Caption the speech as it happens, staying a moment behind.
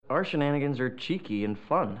our shenanigans are cheeky and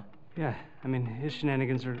fun. Yeah, I mean, his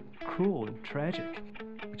shenanigans are cruel and tragic.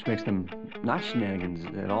 Which makes them not shenanigans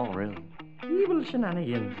at all, really. Evil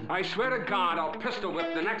shenanigans. I swear to God, I'll pistol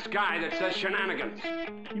whip the next guy that says shenanigans.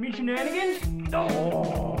 You mean shenanigans?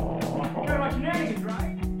 Oh! You're about shenanigans,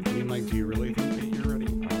 right? I mean, like, do you really think that you're ready?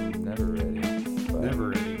 I'm never ready. But Never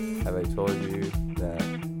ready. have I told you that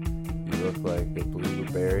you look like a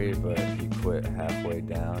blueberry, but you quit halfway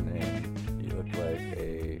down and you look like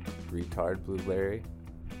a retard blueberry?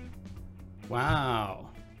 Wow.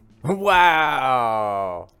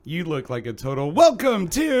 Wow! You look like a total welcome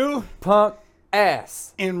to Punk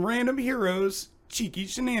ass! and Random Heroes Cheeky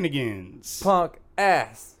Shenanigans. Punk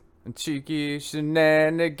ass! And cheeky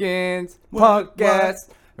shenanigans! What, Punk what? ass!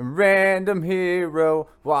 And random hero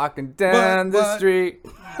walking down the What? street.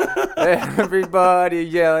 Everybody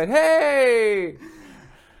yelling, hey!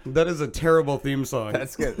 That is a terrible theme song.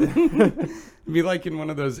 That's good. It'd be like in one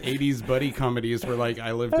of those 80s buddy comedies where, like,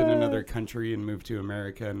 I lived in another country and moved to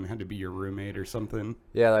America and had to be your roommate or something.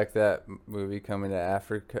 Yeah, like that movie Coming to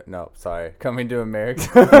Africa. No, sorry. Coming to America.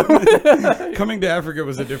 Coming to Africa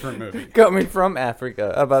was a different movie. Coming from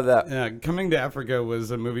Africa. How about that? Yeah, Coming to Africa was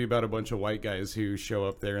a movie about a bunch of white guys who show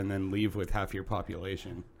up there and then leave with half your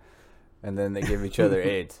population. And then they give each other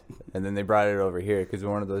AIDS. And then they brought it over here because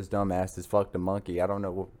one of those dumbasses fucked a monkey. I don't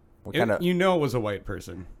know what kind of... You know it was a white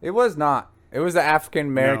person. It was not. It was an African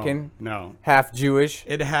American, No. half Jewish.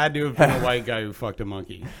 It had to have been a white guy who fucked a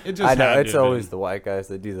monkey. It just I know, had to it's have always been. the white guys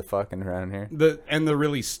that do the fucking around here. The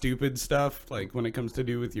really stupid stuff, like when it comes to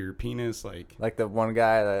do with your penis, like Like the one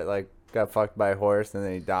guy that like got fucked by a horse and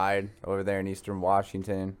then he died over there in Eastern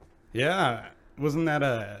Washington. yeah, wasn't that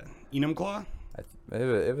a Enumclaw?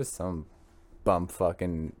 It was some bum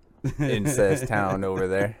fucking incest town over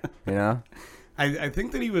there, you know? I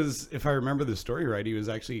think that he was, if I remember the story right, he was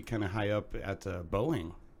actually kind of high up at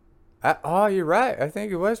Boeing. Oh, you're right. I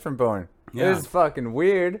think it was from Boeing. Yeah. It was fucking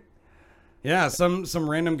weird. Yeah, some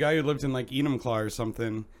random guy who lived in like Enumclaw or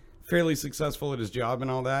something, fairly successful at his job and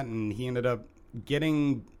all that, and he ended up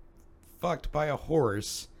getting fucked by a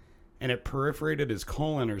horse, and it perforated his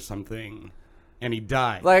colon or something, and he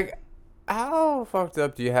died. Like, how fucked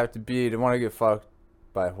up do you have to be to want to get fucked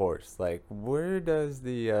by a horse? Like, where does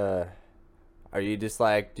the, are you just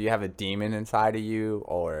like, do you have a demon inside of you?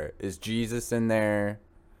 Or is Jesus in there?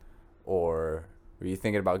 Or were you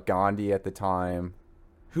thinking about Gandhi at the time?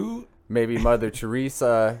 Who? Maybe Mother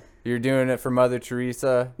Teresa. You're doing it for Mother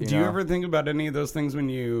Teresa. Do you know? ever think about any of those things when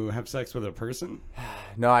you have sex with a person?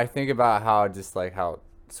 No, I think about how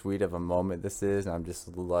sweet of a moment this is. And I'm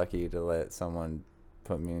just lucky to let someone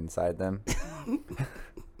put me inside them.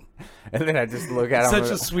 And then I just look at them.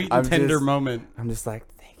 Such a sweet and tender moment. I'm just like,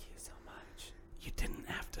 thank you so much. You didn't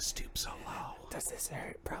have to stoop so low. Does this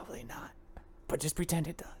hurt? Probably not. But just pretend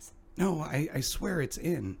it does. No, I swear it's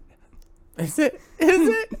in. Is it?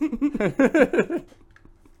 Is it?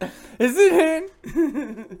 Is it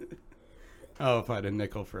in? Oh, if I had a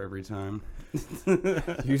nickel for every time.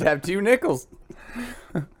 You'd have 2 nickels.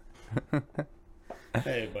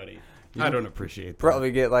 Hey, buddy. I don't appreciate that.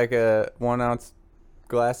 Probably get like a 1 ounce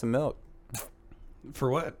glass of milk. For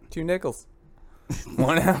what? 2 nickels.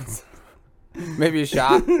 1 ounce. Maybe a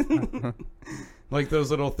shot. Like those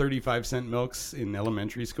little 35-cent milks in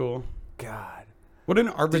elementary school? God. What an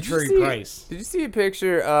arbitrary price. Did you see a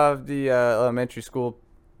picture of the elementary school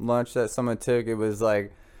lunch that someone took? It was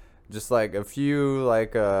like just like a few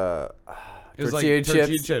like It was like tortilla tortilla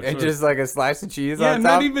chips chips and with- just like a slice of cheese Yeah, on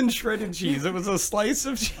top. not even shredded cheese. It was a slice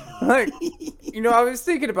of cheese. Like, you know, I was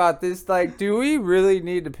thinking about this. Like, do we really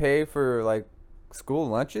need to pay for like school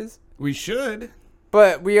lunches? We should.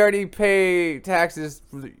 But we already pay taxes,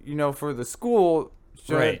 you know, for the school.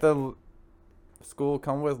 Shouldn't Right. the school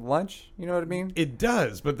come with lunch? You know what I mean? It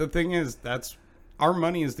does, but the thing is, that's our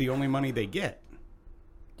money is the only money they get.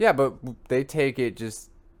 Yeah, but they take it just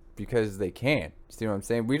because they can. See what I'm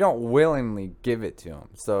saying? We don't willingly give it to them,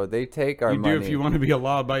 so they take our You money. do if you want to be a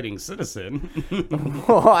law-abiding citizen.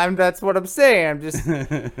 Well, that's what I'm saying. I'm just,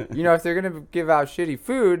 you know, if they're gonna give out shitty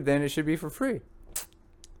food, then it should be for free.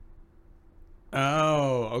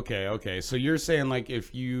 Oh, okay. So you're saying like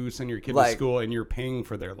if you send your kid to Like- school and you're paying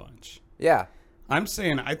for their lunch. Yeah. I'm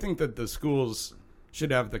saying I think that the schools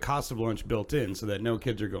should have the cost of lunch built in so that no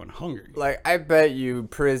kids are going hungry. Like, I bet you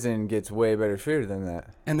prison gets way better food than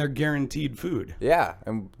that. And they're guaranteed food. Yeah,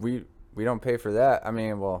 and we don't pay for that. I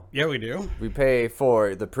mean, well, Yeah, we do. we pay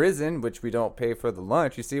for the prison, which we don't pay for the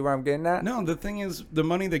lunch. You see where I'm getting at? No, the thing is, the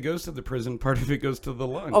money that goes to the prison, part of it goes to the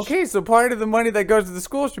lunch. Okay, so part of the money that goes to the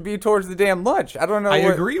school should be towards the damn lunch. I don't know. I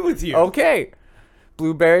agree with you. Okay.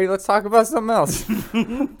 Blueberry, let's talk about something else.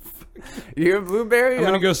 You're a blueberry. I'm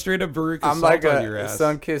gonna go straight up Veruca I'm Salt like on your a ass.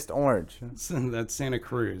 sun-kissed orange. That's Santa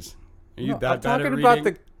Cruz. Are you No, that I'm bad at talking reading? about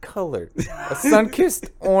the color. A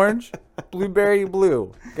sun-kissed orange, blueberry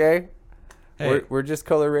blue. Okay. Hey, We're just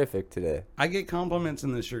colorific today. I get compliments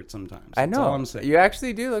in this shirt sometimes. I That's know. all I'm saying. You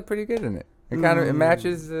actually do look pretty good in it. It kind of it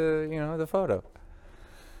matches the photo.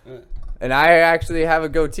 And I actually have a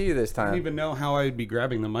goatee this I don't time. even know how I'd be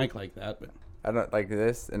grabbing the mic like that, but I don't like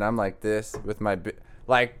this, and I'm like this with my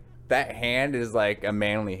like that hand is like a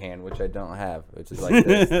manly hand, which I don't have, which is like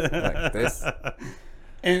this, like this.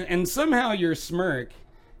 and somehow your smirk,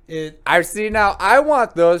 it I see now. I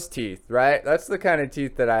want those teeth, right? That's the kind of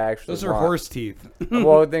teeth that I actually. those are want. horse teeth.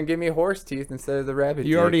 Well, then give me horse teeth instead of the rabbit.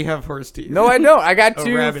 You teeth. already have horse teeth. No, I don't. I got Oh,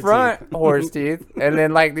 two rabbit front teeth. horse teeth, and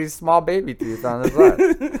then like these small baby teeth on the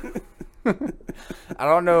side. I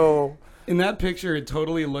don't know. In that picture, it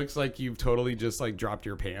totally looks like you've totally just like dropped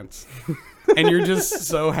your pants. And you're just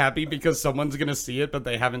so happy because someone's going to see it, but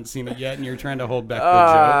they haven't seen it yet. And you're trying to hold back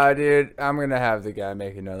the joke. Dude, I'm gonna have the guy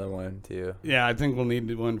make another one too. Yeah, I think we'll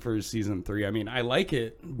need one for season 3. I mean, I like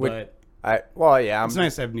it, but It's it's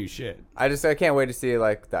nice to have new shit. I can't wait to see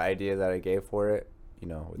like the idea that I gave for it. You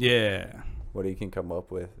know, with Yeah. what he can come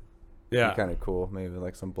up with. Yeah. Kind of cool. Maybe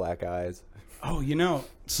like some black eyes. Oh,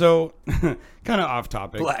 so kind of off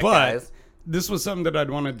topic, Black but eyes. this was something that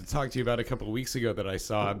I'd wanted to talk to you about a couple of weeks ago that I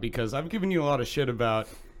saw because I've given you a lot of shit about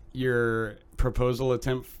your proposal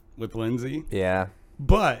attempt with Lindsay, Yeah.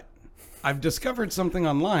 but I've discovered something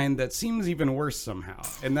online that seems even worse somehow,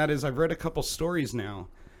 and that is I've read a couple stories now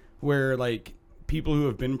where like people who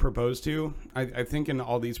have been proposed to, I think in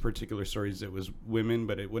all these particular stories it was women,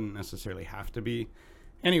 but it wouldn't necessarily have to be.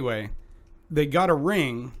 Anyway, they got a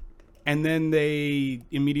ring and then they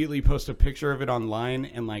immediately post a picture of it online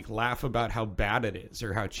and like laugh about how bad it is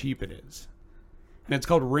or how cheap it is. And it's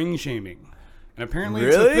called ring shaming. And apparently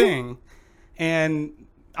it's a Really? thing. And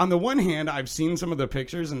on the one hand, I've seen some of the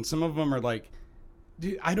pictures and some of them are like,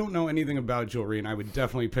 dude, I don't know anything about jewelry and I would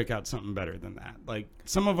definitely pick out something better than that. Like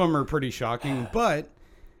some of them are pretty shocking, but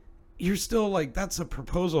you're still like, that's a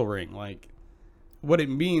proposal ring. Like what it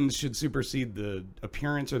means should supersede the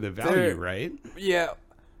appearance or the value, There- right? Yeah.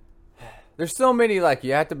 There's so many, like,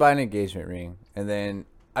 you have to buy an engagement ring, and then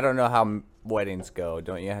I don't know how weddings go.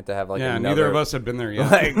 Don't you have to have like Yeah, another, neither of us have been there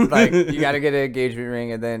yet. like you got to get an engagement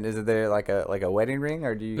ring, and then is there like a wedding ring,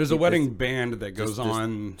 or do you? There's a keep wedding this- band that goes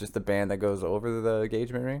on. just the band that goes over the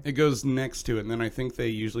engagement ring. It goes next to it, and then I think they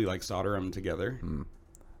usually like solder them together.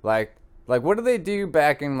 Like what do they do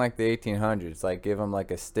back in like the 1800s? Like give them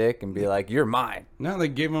like a stick and be like, "You're mine." No, they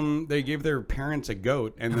gave their parents a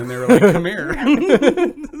goat, and then they were like, "Come here,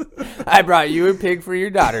 I brought you a pig for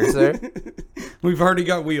your daughter, sir. we've already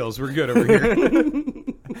got wheels. We're good over here."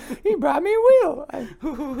 He brought me a wheel.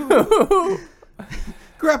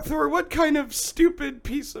 Grapthor, what kind of stupid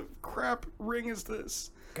piece of crap ring is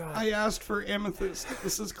this? I asked for amethyst.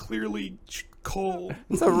 This is clearly coal.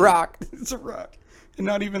 It's a rock. It's a rock, and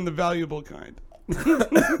not even the valuable kind.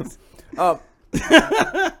 Oh,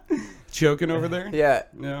 Choking over there? yeah.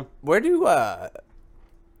 Yeah. Where do I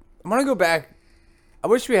want to go back? I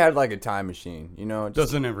wish we had like a time machine, you know.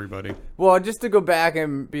 Doesn't everybody? Well, just to go back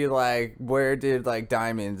and be like, where did like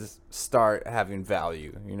diamonds start having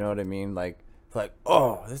value? You know what I mean? Like,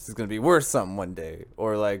 oh, this is gonna be worth something one day,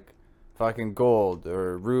 or like fucking gold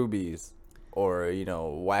or rubies, or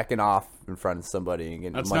whacking off in front of somebody and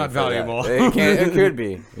getting That's money not for that. valuable. It could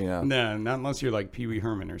be, you know. No, not unless you're like Pee Wee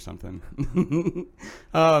Herman or something.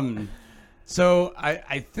 So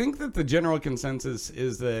I think that the general consensus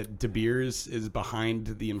is that De Beers is behind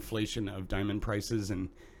the inflation of diamond prices and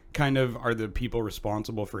kind of are the people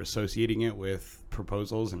responsible for associating it with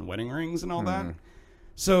proposals and wedding rings and all that.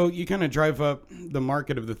 So you kind of drive up the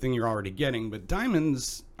market of the thing you're already getting, but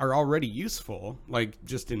diamonds are already useful, like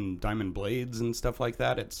just in diamond blades and stuff like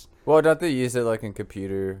that. It's Well, don't they use it like in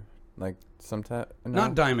computer, like sometime?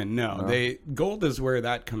 not diamond, no. Gold is where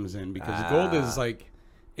that comes in because gold is like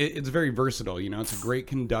it's very versatile. It's a great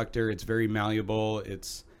conductor. It's very malleable.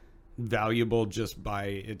 It's valuable just by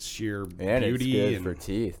its sheer And beauty it's good and for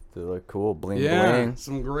teeth to look cool. Bling yeah, bling.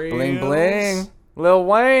 some great Bling bling. Lil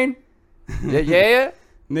Wayne. Yeah.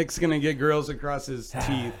 Nick's gonna get grills across his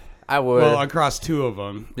teeth. I would. Well, across two of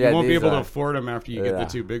them. Yeah, you won't be these able to are- afford them after you get the Yeah.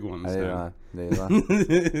 two big ones. I Then.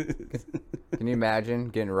 did. Can you imagine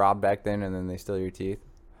getting robbed back then and then they steal your teeth?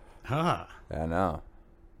 Huh. I know.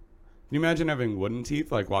 Can you imagine having wooden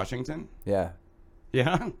teeth like Washington? Yeah.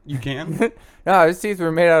 Yeah, you can. No, his teeth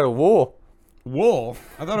were made out of wool. Wool?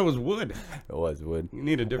 I thought it was wood. It was wood. You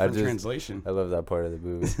need a different translation. I love that part of the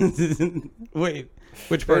movie. Wait,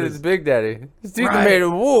 which part But is it's Big Daddy. His teeth are Right. made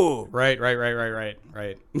of wool. Right.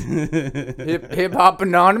 Hip Hop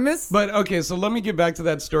Anonymous? But okay, so let me get back to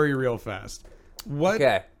that story real fast. What?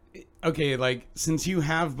 Okay. Like since you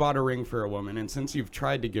have bought a ring for a woman and since you've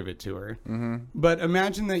tried to give it to her, but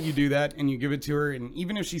imagine that you do that and you give it to her, and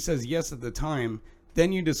even if she says yes at the time,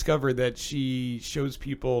 then you discover that she shows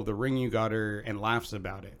people the ring you got her and laughs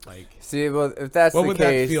about it. Like, See, well, if that's what the would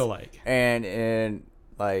case, that feel like? and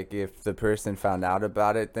like if the person found out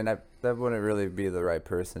about it, then that wouldn't really be the right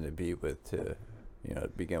person to be with to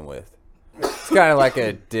begin with. It's kind of like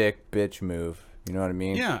a dick bitch move. You know what I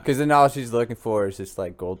mean? Yeah. Because then all she's looking for is just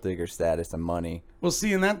like gold digger status and money. Well,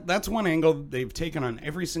 see, and that's one angle they've taken on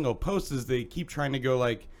every single post is they keep trying to go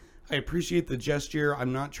like, I appreciate the gesture.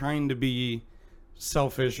 I'm not trying to be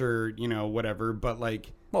selfish or whatever, but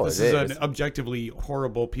like Well, this it is is. an objectively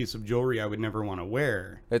horrible piece of jewelry I would never want to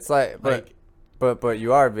wear. It's like, but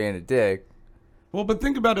you are being a dick. Well, but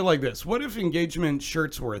think about it like this: what if engagement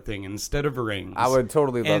shirts were a thing instead of rings? I would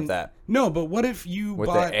totally love And- that No, but what if you with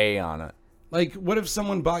bought the A on it. like what if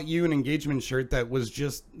someone bought you an engagement shirt that was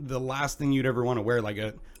just the last thing you'd ever want to wear, like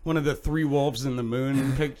one of the Three Wolves in the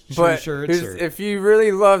Moon picture But shirts? here's- Or, if you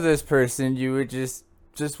really love this person, you would just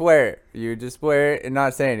wear it. You would just wear it and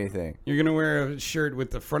not say anything. you're gonna wear a shirt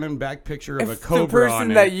with the front and back picture of a If the cobra person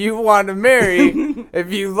on it. that you want to marry,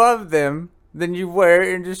 if you love them, then you wear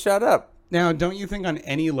it and just shut up. Now, don't you think on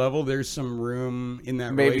any level there's some room in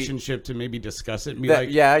that Maybe. relationship to maybe discuss it and be That- like,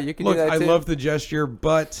 yeah, you can do look, that I too." love the gesture,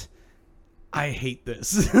 but I hate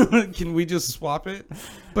this. Can we just swap it?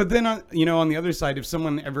 But then, on the other side, if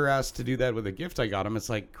someone ever asked to do that with a gift I got them, it's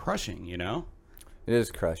like crushing, It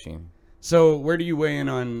is crushing. So where do you weigh in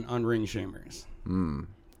on ring shamers?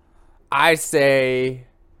 I say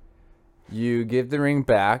you give the ring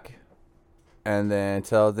back and then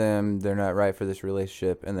tell them they're not right for this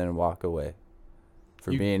relationship and then walk away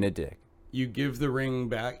for being a dick. You give the ring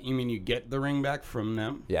back? You mean you get the ring back from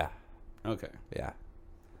them? Yeah. Okay. Yeah.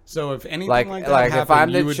 So if anything Like, like that if happened, I'm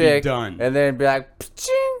you the would chick be done. and then be like,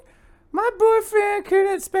 "Pching, my boyfriend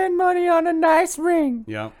couldn't spend money on a nice ring."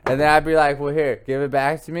 Yeah. And then I'd be like, well, here, give it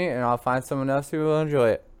back to me and I'll find someone else who will enjoy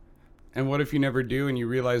it. And what if you never do and you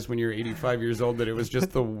realize when you're 85 years old that it was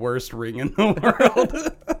just the worst ring in the world?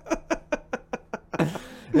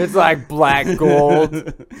 It's like black gold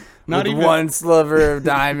Not with even one sliver of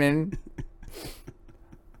diamond.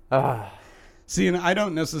 Ah. See, and I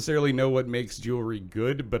don't necessarily know what makes jewelry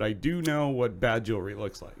good, but I do know what bad jewelry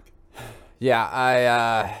looks like. Yeah,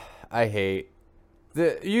 I hate.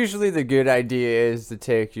 Usually the good idea is to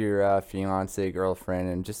take your fiance, girlfriend,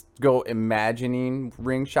 and just go imagining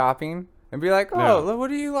ring shopping and be like, oh, Yeah. look, what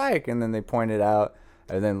do you like? And then they point it out,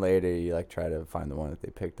 and then later you like try to find the one that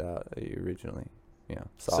they picked out that you originally,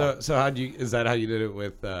 saw. So is that how you did it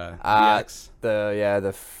with the ex?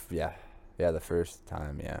 The first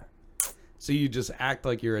time, yeah. So you just act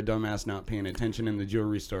like you're a dumbass not paying attention in the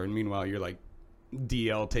jewelry store, and meanwhile you're like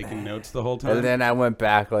DL taking notes the whole time. And then I went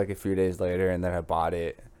back like a few days later, and then I bought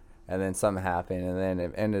it, and then something happened, and then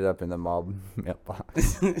it ended up in the mall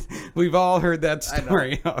mailbox. We've all heard that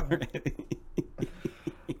story already.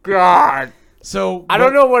 God, So I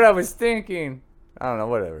don't know what I was thinking. I don't know,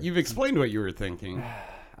 whatever. You've explained what you were thinking.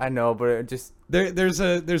 I know, but it just There's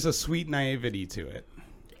a sweet naivety to it.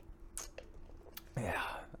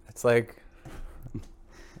 it's like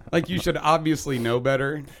You should obviously know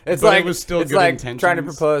better. it's but like it was still it's good like intentions. trying to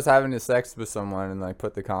propose having sex with someone and like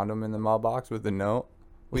put the condom in the mailbox with the note.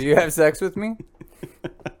 Will you have sex with me?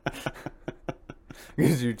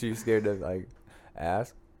 Because you're too scared to like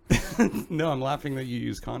ask. No, I'm laughing that you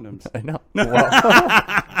use condoms. I know.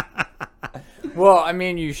 Well, I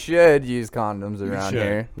mean, you should use condoms around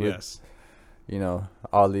here. with, Yes.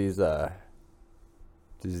 All these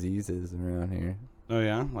diseases around here. Oh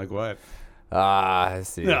yeah, like what? I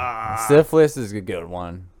see. Ah. Syphilis is a good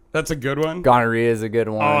one. That's a good one. Gonorrhea is a good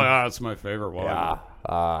one. Oh yeah, that's my favorite one.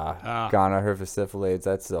 Yeah. Gonorrhea, herpes,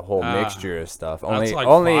 that's a whole mixture of stuff. That's like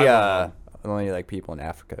Only five of like people in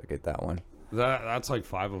Africa get that one. That's like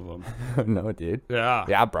 5 of them. No, dude. Yeah.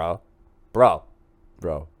 Yeah, bro.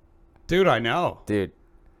 Dude, I know. Dude,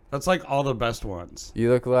 That's like all the best ones. you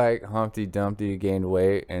look like Humpty Dumpty gained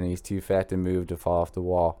weight and he's too fat to move to fall off the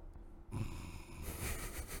wall.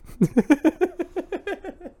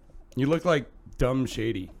 You look like Dumb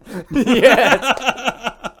Shady. Yes.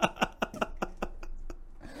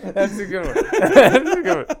 That's a good one. That's a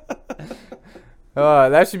good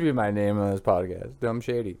one. That should be my name on this podcast. Dumb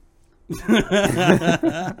Shady.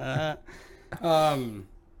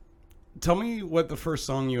 Tell me what the first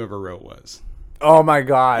song you ever wrote was. Oh my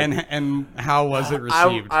god. And how was it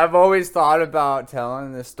received? I've always thought about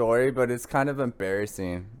telling this story, but it's kind of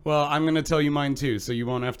embarrassing. Well, I'm going to tell you mine too, so you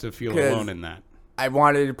won't have to feel 'Cause alone in that. I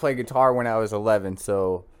wanted to play guitar when I was 11,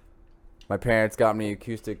 so my parents got me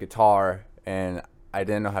acoustic guitar, and I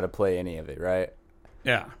didn't know how to play any of it, right?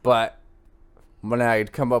 Yeah. But when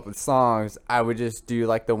I'd come up with songs, I would just do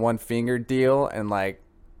like the one finger deal and like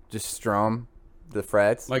just strum the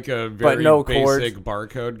frets. Like a very no basic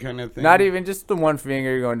barcode kind of thing. Not even just the one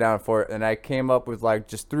finger going down for it. And I came up with like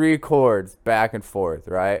just 3 chords back and forth,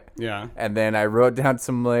 right? Yeah. And then I wrote down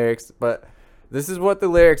some lyrics, but this is what the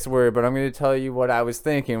lyrics were, but I'm going to tell you what I was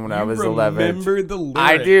thinking when I was 11. Remember the lyrics.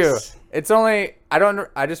 I do. It's only,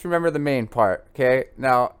 I just remember the main part, okay?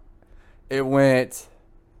 Now, it went,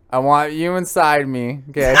 I want you inside me,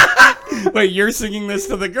 okay? Wait, you're singing this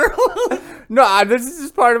to the girl? No, this is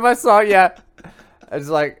just part of my song, yeah. It's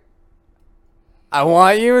like, I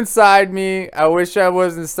want you inside me. I wish I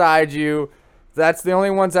was inside you. That's the only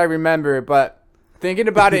ones I remember, but thinking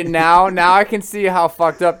about it now I can see how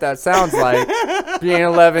fucked up that sounds like being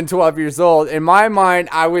 11, 12 years old. In my mind,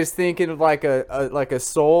 I was thinking of like a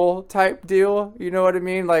soul type deal. You know what I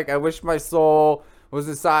mean? Like, I wish my soul was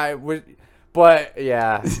inside. But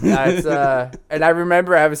yeah, that's and I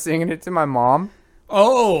remember I was singing it to my mom.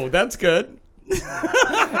 Oh, that's good.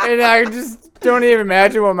 And I just don't even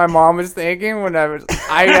imagine what my mom was thinking when I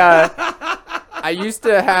used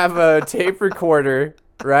to have a tape recorder,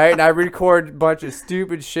 right? And I record a bunch of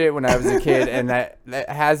stupid shit when I was a kid, and that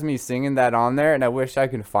has me singing that on there, and I wish I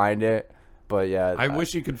could find it. But yeah, I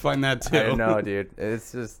wish you could find that too. I know, dude.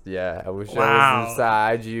 It's just, yeah, I wish I Wow. was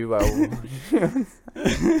inside you.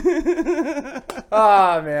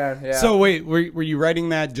 Oh man, yeah. So wait, were you writing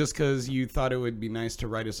that just because you thought it would be nice to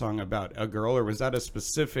write a song about a girl, or was that a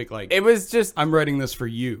specific like? it was just I'm writing this for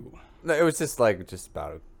you. It was just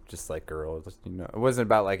about girls, you know. It wasn't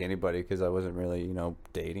about like anybody because I wasn't really, you know,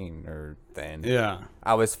 dating or then. Yeah.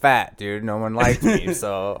 I was fat, dude. No one liked me,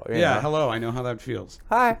 so you Yeah. know. Hello. I know how that feels.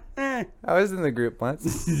 Hi. I was in the group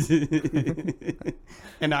once.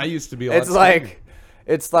 And I used to be. A lot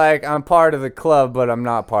It's like I'm part of the club, but I'm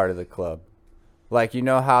not part of the club. Like, you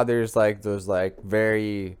know how there's like those like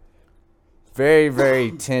very, very,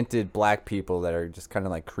 very tinted black people that are just kind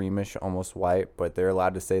of like creamish, almost white, but they're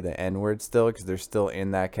allowed to say the N-word still because they're still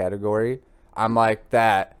in that category. I'm like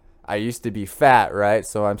that. I used to be fat, right?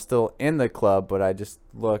 So I'm still in the club, but I just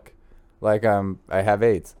look like I have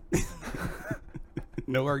AIDS.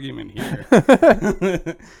 No argument here.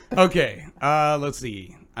 Okay. Let's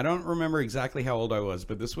see. I don't remember exactly how old I was,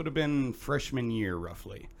 but this would have been freshman year,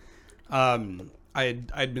 roughly.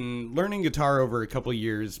 I'd been learning guitar over a couple of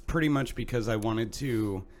years, pretty much because I wanted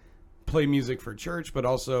to play music for church, but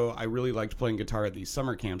also I really liked playing guitar at these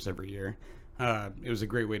summer camps every year. It was a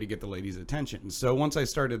great way to get the ladies' attention. So once I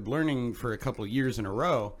started learning for a couple of years in a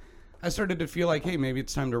row, I started to feel like, hey, maybe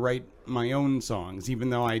it's time to write my own songs, even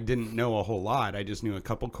though I didn't know a whole lot. I just knew a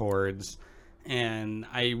couple chords, and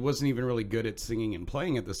I wasn't even really good at singing and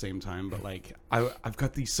playing at the same time. But like, I've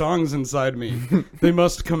got these songs inside me; they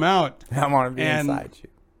must come out. I want to be inside you.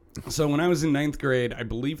 So when I was in 9th grade, I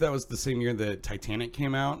believe that was the same year that Titanic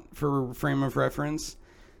came out, for frame of reference.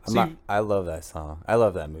 I love that song. I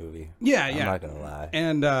love that movie. Yeah, I'm yeah. not gonna lie.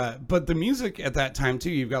 And but the music at that time too,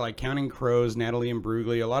 you've got like Counting Crows, Natalie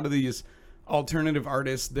Imbruglia, a lot of these alternative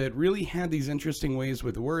artists that really had these interesting ways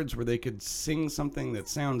with words where they could sing something that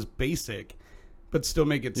sounds basic, but still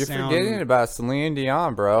make it You're sound. forgetting about Celine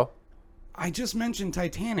Dion, bro. I just mentioned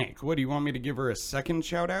Titanic. What do you want me to give her a second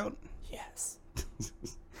shout out? Yes.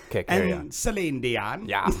 Okay, carry on. And Celine Dion.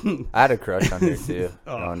 Yeah, I had a crush on her too.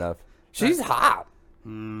 Growing up, she's hot.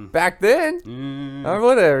 Back then, or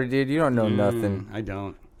whatever, dude. You don't know nothing. I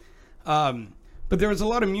don't. But there was a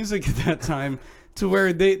lot of music at that time to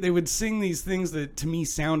where they would sing these things that to me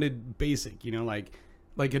sounded basic. You know,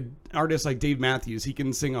 like an artist like Dave Matthews. He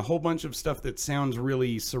can sing a whole bunch of stuff that sounds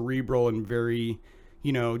really cerebral and very,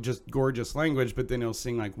 you know, just gorgeous language. But then he'll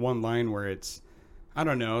sing like one line where it's, I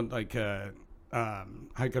don't know, like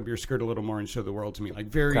hike up your skirt a little more and show the world to me. Like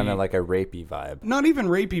very Kind of like a rapey vibe. not even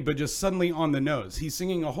rapey, but just suddenly on the nose. He's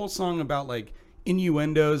singing a whole song about like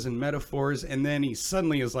innuendos and metaphors, and then he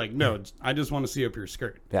suddenly is like, "No, I just want to see up your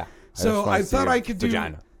skirt." Yeah. So I thought I could do,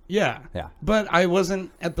 vagina. yeah, Yeah. But I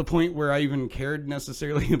wasn't at the point where I even cared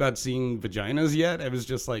necessarily about seeing vaginas yet. I was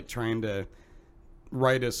just like trying to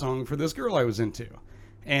write a song for this girl I was into,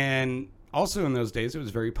 and also in those days it was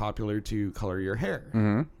very popular to color your hair.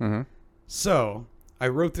 Mm-hmm. So I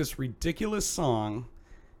wrote this ridiculous song,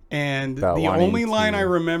 and About the wanting only line to- I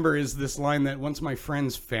remember is this line that once my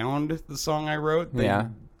friends found the song I wrote, they Yeah.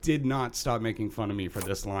 did not stop making fun of me for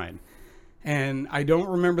this line. And I don't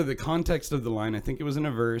remember the context of the line. I think it was in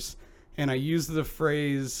a verse. And I used the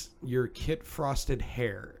phrase, your Kit Frosted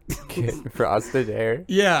hair. Frosted hair.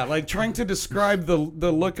 Yeah, like trying to describe the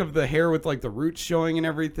look of the hair with like the roots showing and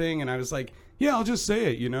everything. And I was like, yeah, I'll just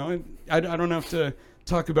say it, you know. I don't have to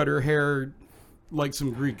talk about her hair like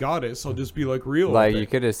some Greek goddess. I'll just be like real. Like with you it.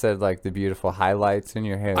 could have said like the beautiful highlights in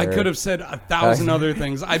your hair. I could have said 1,000 other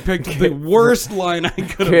things. I picked the worst line I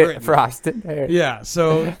could have written. Frosted hair. Yeah,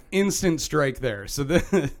 so instant strike there. So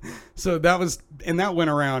that was, and that went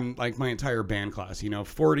around like my entire band class. You know,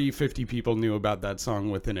 40, 50 people knew about that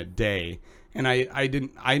song within a day. And I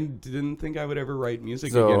didn't think I would ever write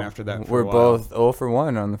music again after that. For we're a while. both 0 for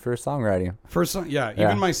 1 on the first songwriting. First song, yeah.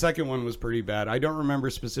 Even my second one was pretty bad. I don't remember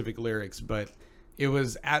specific lyrics, but it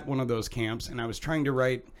was at one of those camps, and I was trying to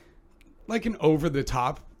write like an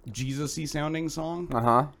over-the-top Jesus-y sounding song.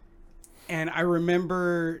 Uh-huh. And I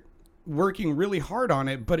remember working really hard on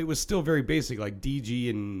it, but it was still very basic, like D, G,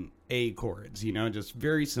 and A chords, you know, just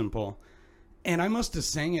very simple. And I must have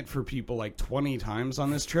sang it for people like 20 times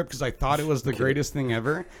on this trip because I thought it was the greatest thing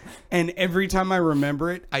ever. And every time I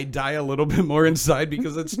remember it, I die a little bit more inside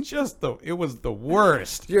because it's just it was the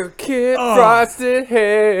worst. Your Kit Frosted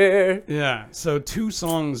hair. Yeah. So 2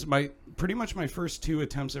 songs, pretty much my first 2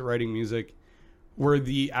 attempts at writing music were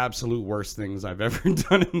the absolute worst things I've ever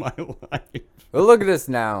done in my life. Well, look at us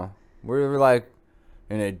now. We're like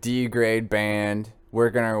in a D grade band,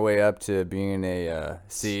 working our way up to being a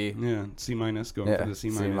C. Yeah, C minus, going for the C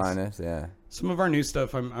minus. C minus, yeah. Some of our new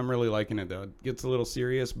stuff, I'm really liking it though. It gets a little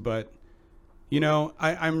serious, but you know,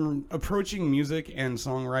 I'm approaching music and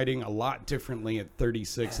songwriting a lot differently at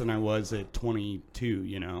 36 than I was at 22.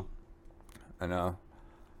 You know. I know.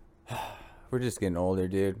 We're just getting older,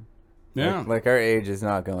 dude. Yeah. Like our age is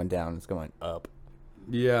not going down; it's going up.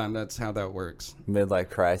 Yeah, and that's how that works. Midlife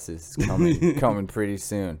crisis is coming pretty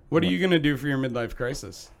soon. What are you gonna do for your midlife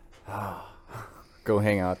crisis? Go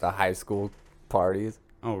hang out at the high school parties.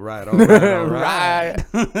 Oh right, all right, all right.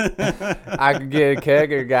 I could get a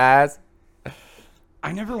kegger, guys.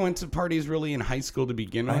 I never went to parties really in high school to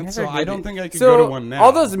begin I with, never so I did don't it. think I could So, go to one now.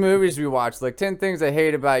 all those movies we watched, like 10 Things I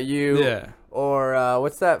Hate About You. Yeah. Or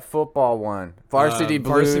what's that football one? Varsity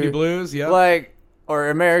Blues. Varsity Blues, yeah. Like, or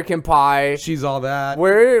American Pie. She's All That.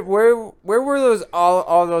 Where were those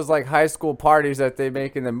all those like high school parties that they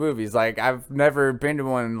make in the movies? Like I've never been to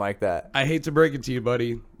one like that. I hate to break it to you,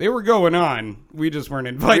 buddy. They were going on. We just weren't We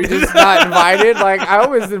invited. just not invited. Like I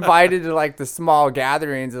was invited to like the small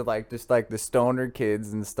gatherings of like just like the stoner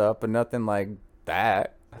kids and stuff, but nothing like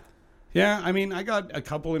that. Yeah, I mean, I got a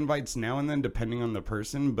couple invites now and then, depending on the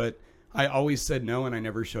person, but I always said no, and I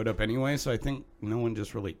never showed up anyway. So I think no one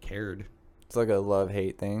just really cared. It's like a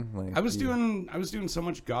love-hate thing. Like I was doing so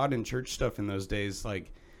much God and church stuff in those days.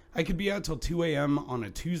 Like I could be out till 2 a.m. on a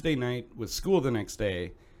Tuesday night with school the next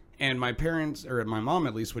day, and my parents, or my mom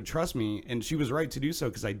at least, would trust me, and she was right to do so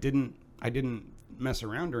because I didn't mess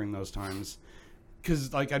around during those times,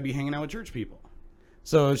 because like I'd be hanging out with church people.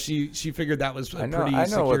 So she figured that was a pretty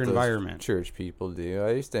secure what those environment. church people do.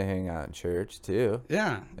 I used to hang out in church too.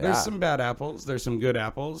 Yeah, there's Yeah. some bad apples. There's some good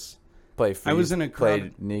apples. Play I was in a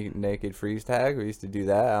crowd- played naked freeze tag. We used to do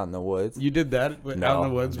that out in the woods. You did that out in the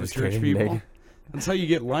woods I'm with just church kidding, people. Nick. That's how you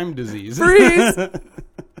get Lyme disease. Freeze!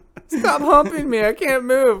 Stop humping me. I can't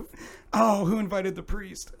move. Oh, who invited the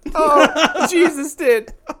priest? Oh, Jesus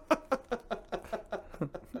did.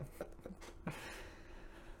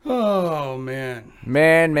 Oh man.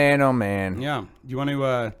 Man, oh man. Yeah. You want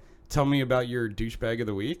to tell me about your douchebag of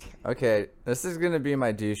the week? Okay, this is gonna be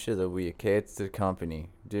my douche of the week. Okay, it's the company.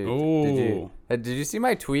 Dude, Ooh. did you see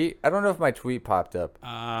my tweet? I don't know if my tweet popped up.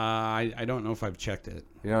 I don't know if I've checked it.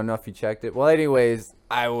 You don't know if you checked it? Well, anyways,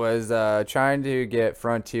 I was trying to get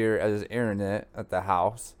Frontier as internet at the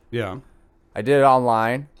house. Yeah. I did it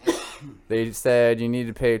online. They said you need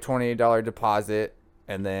to pay a $28 deposit,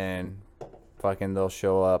 and then fucking they'll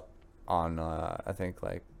show up on I think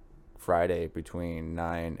like Friday between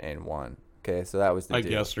 9 and 1. Okay, so that was the Like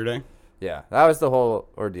deal. yesterday? Yeah, that was the whole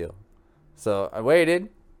ordeal. So I waited,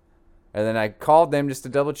 and then I called them just to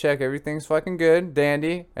double check everything's fucking good,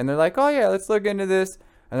 dandy. And they're like, oh yeah, let's look into this.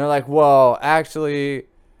 And they're like, well, actually,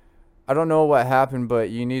 I don't know what happened, but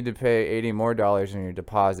you need to pay $80 more in your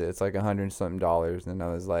deposit. It's like $100-something. And I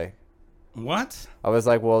was like, What?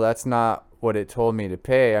 well, that's not what it told me to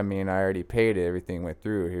pay. I mean, I already paid it. Everything went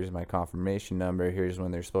through. Here's my confirmation number. Here's when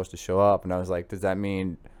they're supposed to show up. And I was like, does that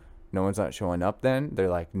mean no one's not showing up then? They're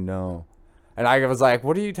like, no. And I was like,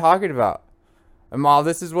 what are you talking about? And Mom,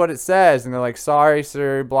 this is what it says. And they're like, sorry,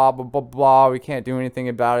 sir, blah, blah, blah, blah. We can't do anything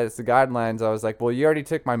about it. It's the guidelines. I was like, well, you already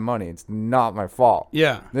took my money. It's not my fault.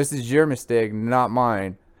 Yeah. This is your mistake, not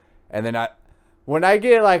mine. And then when I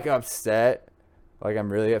get like upset, like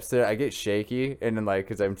I'm really upset, I get shaky, and then like,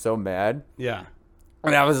 cause I'm so mad. Yeah.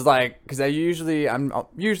 And I was like, cause I'm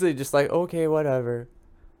usually just like, okay, whatever.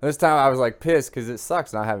 This time I was like pissed because it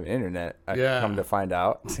sucks not having internet. Yeah. Come to find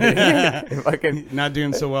out. If I can, Not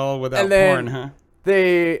doing so well without And then- porn, huh?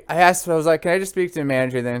 I was like, can I just speak to the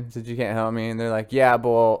manager then? Since you can't help me. And they're like, yeah,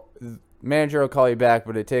 well, the manager will call you back,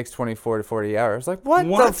 but it takes 24 to 40 hours. I was like,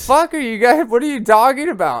 what the fuck are you guys? What are you talking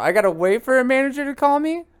about? I got to wait for a manager to call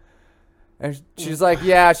me? And she's like,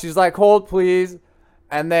 yeah. She's like, hold, please.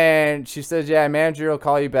 And then she says, yeah, manager will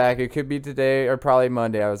call you back. It could be today or probably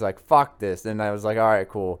Monday. I was like, fuck this. And I was like, all right,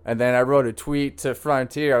 cool. And then I wrote a tweet to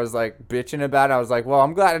Frontier. I was like bitching about it. I was like, well,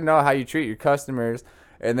 I'm glad to know how you treat your customers.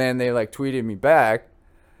 And then they like tweeted me back.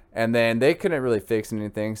 And then they couldn't really fix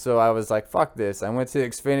anything. So I was like, fuck this. I went to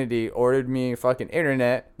Xfinity, ordered me fucking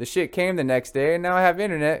internet. The shit came the next day. And now I have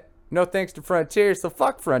internet. No thanks to Frontier. So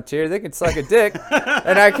fuck Frontier. They can suck a dick.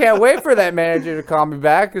 And I can't wait for that manager to call me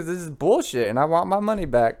back because this is bullshit. And I want my money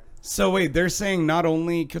back. So wait, they're saying not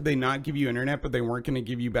only could they not give you internet, but they weren't going to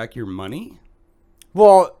give you back your money?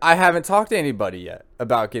 Well, I haven't talked to anybody yet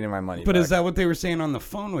about getting my money But back. is that what they were saying on the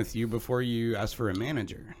phone with you before you asked for a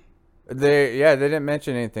manager? They didn't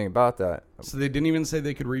mention anything about that. So they didn't even say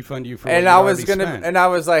they could refund you for And what I you was already gonna, spent. and I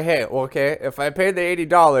was like, hey, well, okay, if I paid the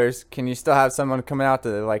 $80, can you still have someone coming out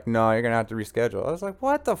to like, no, you're gonna have to reschedule. I was like,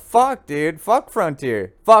 what the fuck, dude? Fuck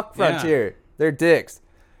Frontier. Fuck Frontier. Yeah. They're dicks.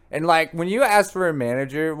 And like when you ask for a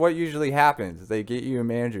manager, what usually happens? They get you a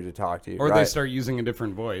manager to talk to you, Or right? they start using a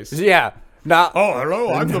different voice. Yeah. Not. Oh,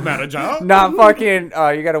 hello, I'm the manager. Not fucking.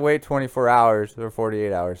 You gotta wait 24 hours or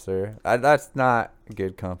 48 hours, sir. That's not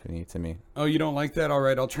good company to me. Oh, you don't like that? All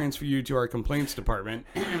right, I'll transfer you to our complaints department.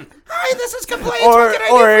 Hi, this is complaints. Or what can I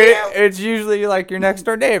do for you? it's usually like your next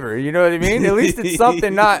door neighbor. You know what I mean? At least it's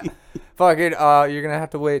something. Not fucking. You're gonna have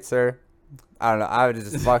to wait, sir. I don't know. I would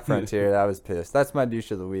just fuck Frontier. I was pissed. That's my douche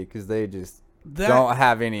of the week because they just don't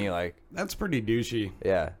have any like. That's pretty douchey.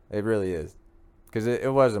 Yeah, it really is. Because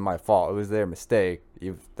it wasn't my fault. It was their mistake.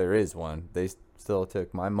 If there is one, they still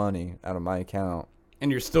took my money out of my account.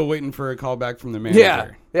 And you're still waiting for a call back from the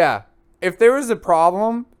manager. Yeah. If there was a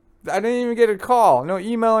problem, I didn't even get a call. No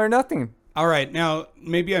email or nothing. All right, now,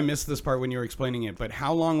 maybe I missed this part when you were explaining it, but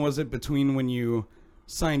how long was it between when you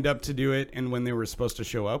signed up to do it and when they were supposed to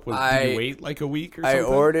show up? Did you wait like a week or something? I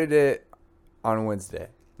ordered it on Wednesday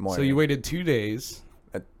morning. So you waited 2 days.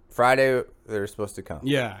 Friday, they were supposed to come.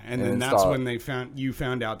 Yeah, and then that's install when you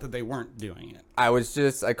found out that they weren't doing it.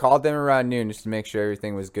 I called them around noon just to make sure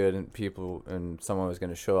everything was good and someone was going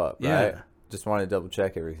to show up, right? Yeah. Just wanted to double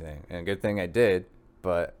check everything. And good thing I did,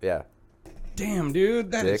 but yeah. Damn,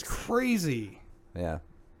 dude, that is Dicks. crazy. Yeah.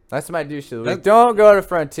 That's my douche of the week. Don't go to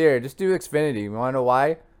Frontier. Just do Xfinity. You want to know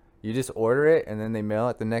why? You just order it, and then they mail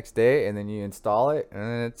it the next day, and then you install it, and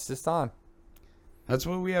then it's just on. That's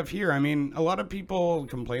what we have here. I mean, a lot of people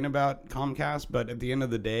complain about Comcast, but at the end of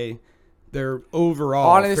the day, they're overall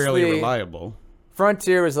Honestly, fairly reliable.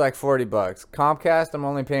 Frontier was like $40. Comcast, I'm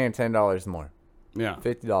only paying $10 more. Yeah.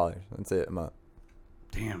 $50. That's it a month.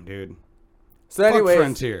 Damn, dude. So Fuck anyways,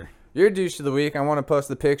 Frontier. your douche of the week. I want to post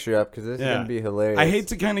the picture up because this is going to be hilarious. I hate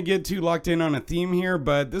to kind of get too locked in on a theme here,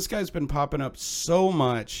 but this guy's been popping up so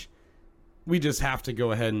much. We just have to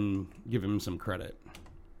go ahead and give him some credit.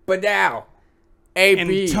 But now,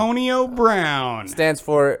 AB Antonio Brown stands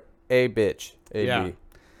for a bitch. AB. Yeah.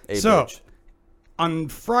 A So, bitch. on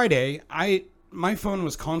Friday, my phone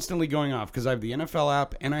was constantly going off because I have the NFL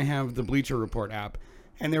app and I have the Bleacher Report app.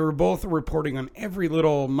 And they were both reporting on every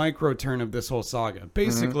little micro turn of this whole saga.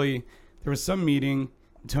 Basically, there was some meeting.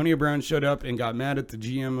 Antonio Brown showed up and got mad at the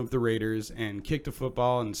GM of the Raiders and kicked a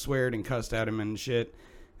football and sweared and cussed at him and shit.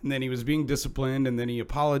 And then he was being disciplined and then he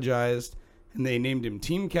apologized. And they named him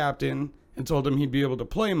team captain and told him he'd be able to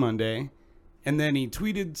play Monday. And then he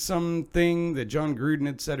tweeted something that John Gruden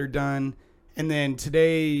had said or done. And then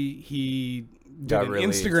today he did Got an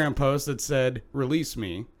released. Instagram post that said, "Release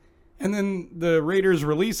me." And then the Raiders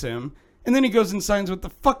release him. And then he goes and signs with the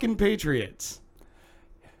fucking Patriots.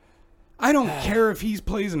 I don't care if he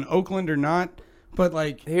plays in Oakland or not. But,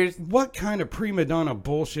 like, what kind of prima donna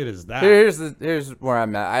bullshit is that? Here's where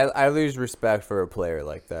I'm at. I lose respect for a player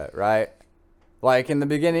like that, right? Like in the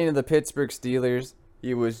beginning of the Pittsburgh Steelers,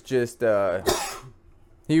 he was just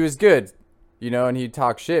he was good, you know, and he'd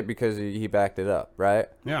talk shit because he backed it up, right?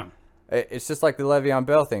 Yeah. It's just like the Le'Veon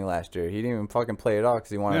Bell thing last year. He didn't even fucking play it off because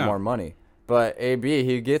he wanted more money. But AB,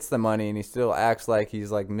 he gets the money and he still acts like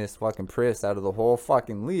he's like Miss fucking Priss out of the whole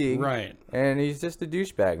fucking league. Right. And he's just a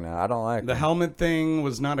douchebag now. I don't like The him. helmet thing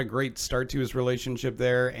was not a great start to his relationship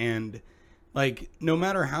there. And Like, no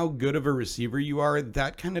matter how good of a receiver you are,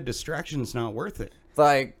 that kind of distraction's not worth it.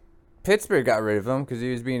 Like, Pittsburgh got rid of him because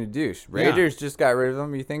he was being a douche. Raiders just got rid of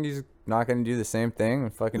him. You think he's not going to do the same thing in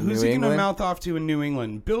fucking Who's New he England? going to mouth off to in New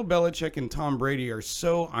England? Bill Belichick and Tom Brady are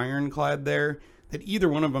so ironclad there that either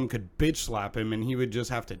one of them could bitch slap him and he would just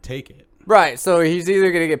have to take it. Right, so he's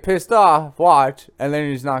either going to get pissed off, watch, and then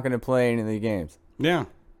he's not going to play any of the games. Yeah.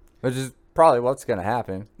 Which is probably what's going to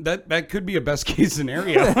happen. That could be a best case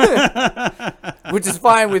scenario. Which is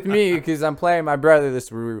fine with me because I'm playing my brother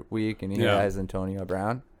this week and he Yeah. has Antonio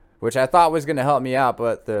Brown, which I thought was going to help me out,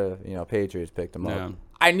 but the Patriots picked him Yeah. up.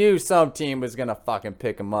 I knew some team was going to fucking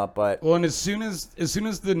pick him up, but Well, and as soon as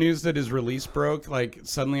the news that his release broke, like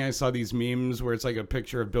suddenly I saw these memes where it's like a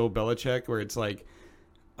picture of Bill Belichick where it's like,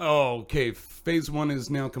 oh, okay, phase 1 is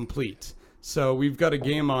now complete. So we've got a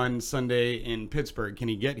game on Sunday in Pittsburgh. Can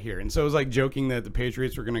he get here? And so it was like joking that the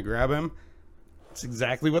Patriots were going to grab him. It's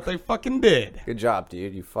exactly what they fucking did. good job,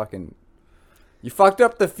 dude. You fucked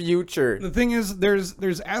up the future. The thing is,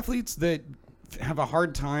 there's athletes that have a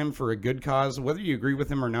hard time for a good cause, whether you agree with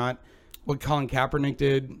him or not. What Colin Kaepernick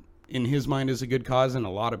did, in his mind, is a good cause, and a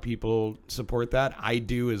lot of people support that. I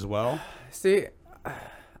do as well. See,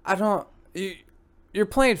 I don't. You're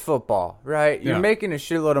playing football, right? You're Yeah. making a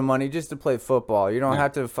shitload of money just to play football. You don't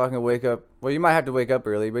have to fucking wake up. Well, you might have to wake up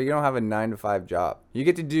early, but you don't have a 9-to-5 job. You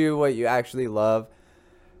get to do what you actually love.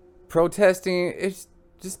 Protesting, it's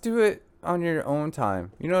just do it on your own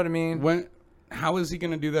time. You know what I mean? How is he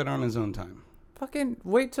going to do that on his own time? Fucking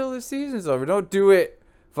wait till the season's over. Don't do it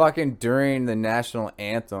fucking during the national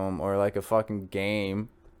anthem or like a fucking game.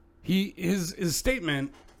 His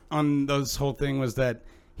statement on this whole thing was that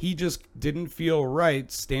he just didn't feel right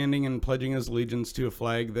standing and pledging his allegiance to a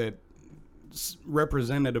flag that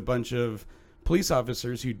represented a bunch of police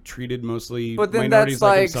officers who treated mostly But then minorities that's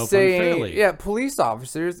like like himself saying, unfairly. yeah, police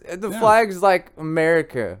officers. The Yeah. flag's like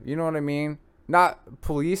America. You know what I mean? Not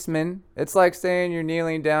policemen. It's like saying you're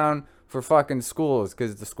kneeling down for fucking schools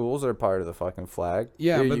because the schools are part of the fucking flag.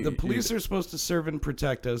 Yeah, but the police are supposed to serve and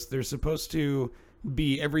protect us. They're supposed to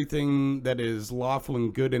be everything that is lawful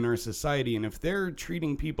and good in our society. And if they're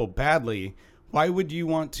treating people badly, why would you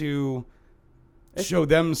want to show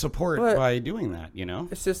them support but- by doing that, you know?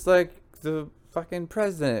 It's just like the fucking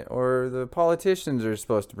president or the politicians are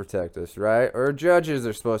supposed to protect us, right? Or judges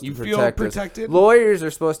are supposed You to feel protect protected? us. Lawyers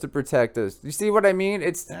are supposed to protect us. You see what I mean?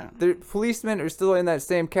 It's Yeah. the policemen are still in that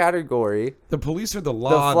same category. The police are the The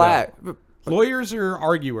law. flag. though. Lawyers are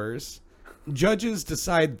arguers. Judges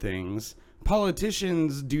decide things.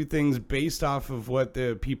 Politicians do things based off of what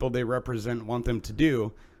the people they represent want them to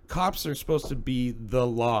do. Cops are supposed to be the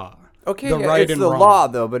law. Okay, the yeah, right it's and the wrong. law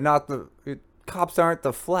though, but not cops aren't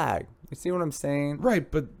the flag. You see what I'm saying? Right,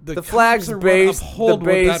 but the cops flag's are what based. uphold the what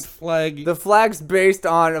base, that flag. The flag's based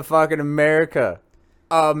on a fucking America.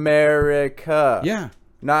 America. Yeah.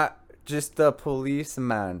 Not just the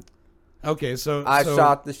policeman. Okay, so I so,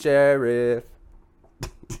 shot the sheriff.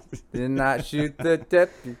 Did not shoot the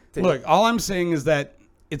deputy. Look, all I'm saying is that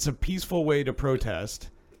it's a peaceful way to protest.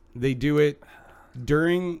 They do it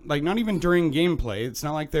during, like, not even during gameplay. It's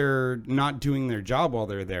not like they're not doing their job while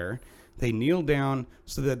they're there. They kneel down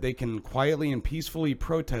so that they can quietly and peacefully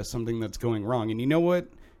protest something that's going wrong. And you know what?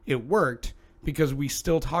 It worked because we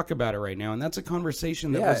still talk about it right now. And that's a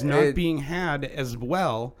conversation that Yeah, was not it- being had as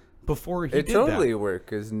well before he It did totally that. worked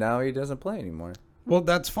because now he doesn't play anymore. Well,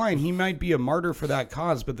 that's fine. He might be a martyr for that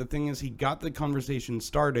cause, but the thing is, he got the conversation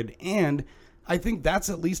started, and I think that's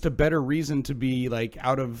at least a better reason to be like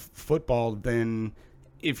out of football than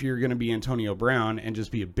if you're going to be Antonio Brown and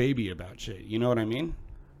just be a baby about shit. You know what I mean?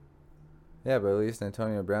 Yeah, but at least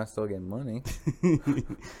Antonio Brown's still getting money.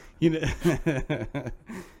 You know.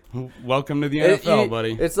 Welcome to the NFL,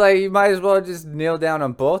 buddy. It's like you might as well just kneel down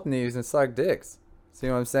on both knees and suck dicks. See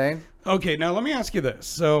what I'm saying? Okay, now let me ask you this.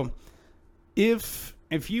 So, if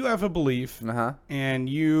you have a belief Uh-huh. and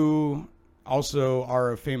you also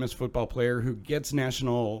are a famous football player who gets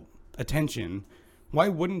national attention, why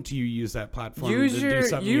wouldn't you use that platform to do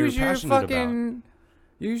something you're passionate about?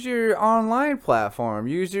 Use your online platform.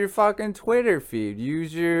 Use your fucking Twitter feed.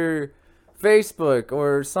 Use your Facebook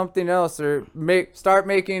or something else, or start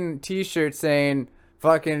making T-shirts saying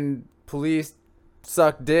 "fucking police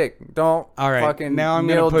suck dick." Don't All right, fucking now I'm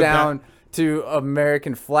gonna kneel put down to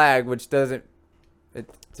American flag, which doesn't. It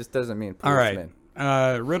just doesn't mean All policeman.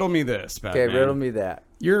 right, riddle me this, Batman. Okay, riddle me that.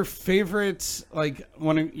 Your favorite, like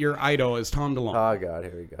one of your idol is Tom DeLonge. Oh god,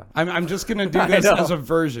 here we go. I'm just gonna do I this know. as a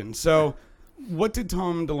version. So, what did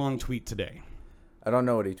Tom DeLonge tweet today? I don't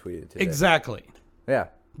know what he tweeted today. Exactly. Yeah.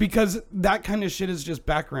 Because that kind of shit is just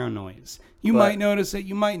background noise. You But- might notice it,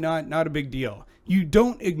 you might not a big deal. You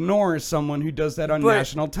don't ignore someone who does that on But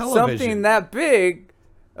national television. something that big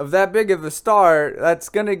of a star, that's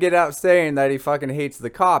gonna get out saying that he fucking hates the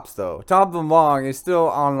cops, though. Tom DeLonge is still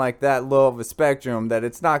on like that low of a spectrum that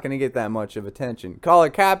it's not gonna get that much of attention.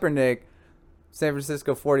 Colin Kaepernick, San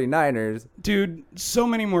Francisco 49ers. Dude, so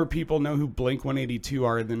many more people know who Blink-182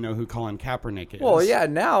 are than know who Colin Kaepernick is. Well, yeah,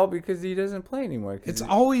 now because he doesn't play anymore. 'Cause It's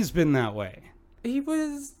always been that way. he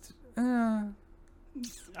was.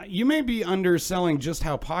 You may be underselling just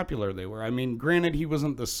how popular they were. I mean, granted, he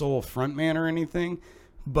wasn't the sole frontman or anything,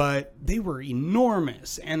 but they were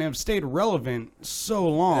enormous and have stayed relevant so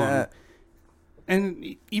long.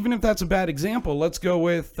 And even if that's a bad example, let's go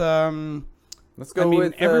with... Let's go I mean,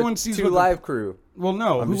 with everyone sees Two what the- Live Crew. Well,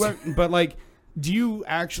 no, I'm just- but like, do you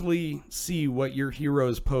actually see what your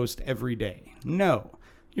heroes post every day? No,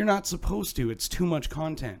 you're not supposed to. It's too much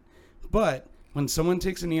content. But when someone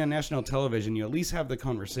takes a knee on national television, you at least have the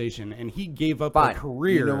conversation. And he gave up Fine. a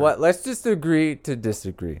career. You know what? Let's just agree to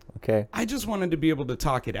disagree, okay? I just wanted to be able to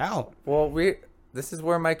talk it out. Well, this is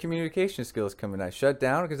where my communication skills come in. I shut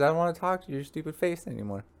down because I don't want to talk to your stupid face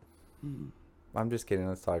anymore. I'm just kidding.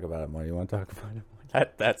 Let's talk about it more. You want to talk about it more?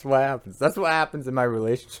 That's what happens. That's what happens in my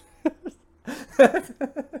relationship.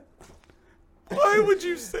 Why would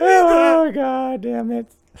you say Oh, God damn it.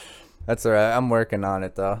 That's all right. I'm working on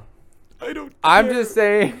it, though. I don't. I'm care. just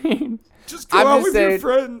saying. Just go I'm out just with saying. your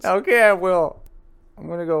friends. Okay, I will. I'm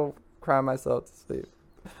going to go cry myself to sleep.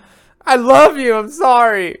 I love you. I'm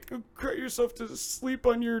sorry. Go cry yourself to sleep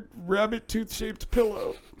on your rabbit tooth-shaped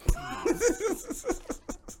pillow.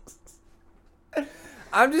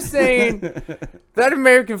 I'm just saying that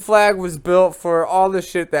American flag was built for all the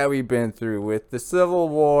shit that we've been through with the Civil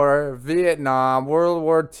War, Vietnam, World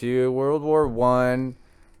War II, World War I,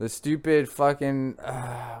 the stupid fucking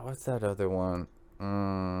what's that other one?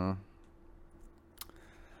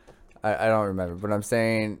 I don't remember, but I'm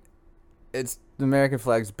saying it's the American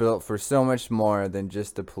flag's built for so much more than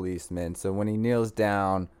just a policeman. So when he kneels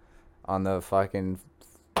down on the fucking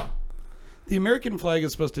The American flag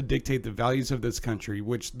is supposed to dictate the values of this country,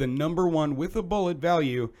 which the number one with a bullet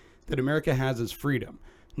value that America has is freedom.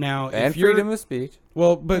 Now, and if you're, freedom of speech.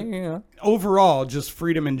 well, but You know. overall, just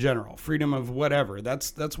freedom in general, freedom of whatever.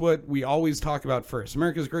 That's what we always talk about first.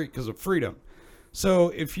 America's great because of freedom. So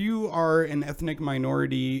if you are an ethnic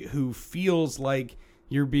minority who feels like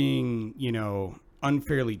you're being,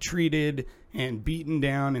 unfairly treated and beaten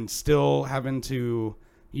down and still having to,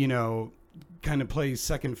 kind of play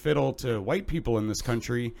second fiddle to white people in this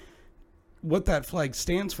country, what that flag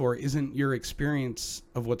stands for isn't your experience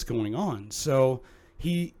of what's going on. So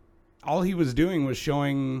all he was doing was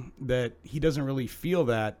showing that he doesn't really feel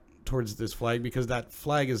that towards this flag because that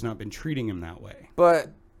flag has not been treating him that way. But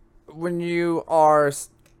when you are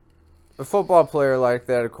a football player like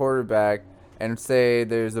that, a quarterback, and say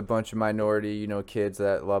there's a bunch of minority, kids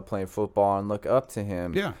that love playing football and look up to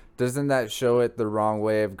him. Yeah. Doesn't that show it the wrong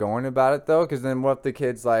way of going about it, though? Because then what if the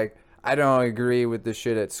kid's like, I don't agree with the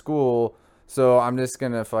shit at school, so I'm just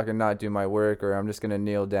going to fucking not do my work, or I'm just going to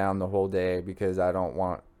kneel down the whole day because I don't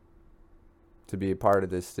want to be a part of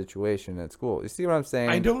this situation at school. You see what I'm saying?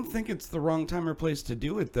 I don't think it's the wrong time or place to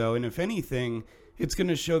do it, though. And if anything, it's going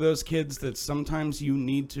to show those kids that sometimes you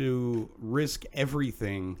need to risk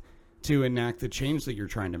everything to enact the change that you're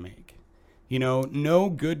trying to make. No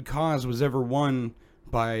good cause was ever won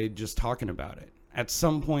by just talking about it. At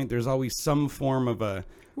some point, there's always some form of a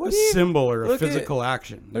symbol or a physical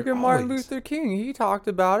action. Look There at Martin always- Luther King. He talked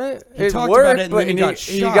about it. He talked about it, and then he got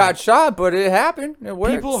He shot. got shot, but it happened. It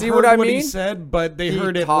worked. People See heard what I what mean? he said, but they He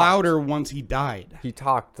heard it talked. louder once he died. He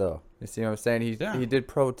talked, though. You see what I'm saying? Yeah. He did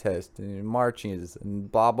protest and marches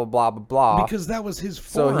and blah, blah, blah, blah, blah. Because that was his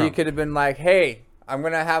So forum. he could have been like, hey, I'm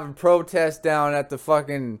going to have a protest down at the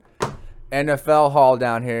fucking NFL hall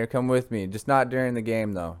down here. Come with me. Just not during the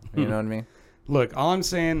game, though. You know what I mean? Look, all I'm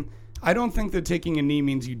saying, I don't think that taking a knee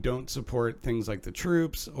means you don't support things like the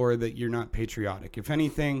troops or that you're not patriotic. If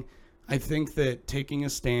anything, I think that taking a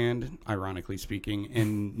stand, ironically speaking,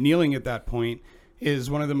 and kneeling at that point is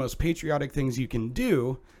one of the most patriotic things you can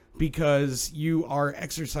do because you are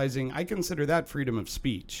exercising, I consider that freedom of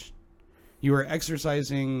speech. You are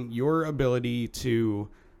exercising your ability to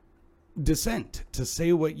dissent, to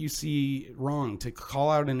say what you see wrong, to call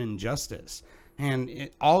out an injustice. And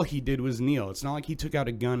all he did was kneel. It's not like he took out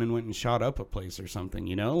a gun and went and shot up a place or something,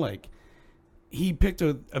 Like, he picked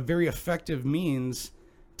a very effective means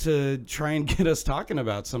to try and get us talking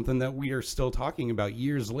about something that we are still talking about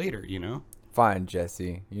years later, Fine,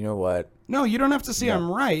 Jesse. You know what? No, you don't have to say No.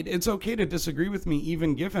 I'm right. It's okay to disagree with me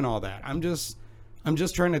even given all that. I'm just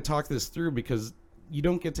trying to talk this through because you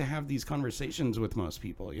don't get to have these conversations with most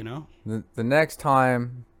people, you know? The next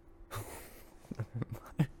time,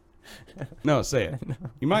 No, say it.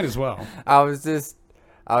 You might as well. I was just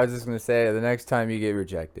gonna say, the next time you get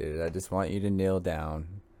rejected, I just want you to kneel down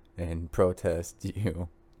and protest you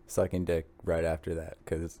sucking dick right after that,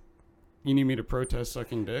 because You need me to protest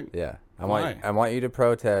sucking dick? yeah, Why? I want you to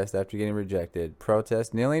protest after getting rejected.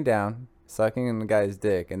 Protest kneeling down, sucking in the guy's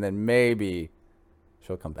dick, and then maybe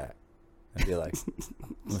she'll come back and be like,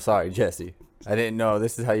 "I'm sorry, Jesse. I didn't know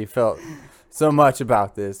this is how you felt so much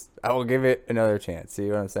about this. I will give it another chance." See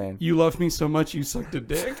what I'm saying? You love me so much you sucked a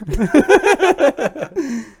dick?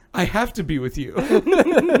 I have to be with you.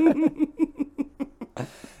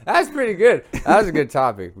 That's pretty good. That was a good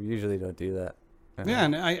topic. We usually don't do that. Yeah,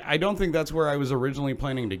 and I don't think that's where I was originally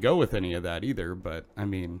planning to go with any of that either, but I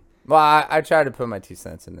mean... Well, I tried to put my 2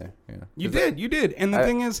 cents in there. You know. You did. And the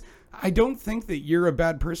thing is, I don't think that you're a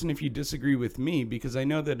bad person if you disagree with me, because I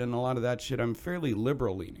know that in a lot of that shit, I'm fairly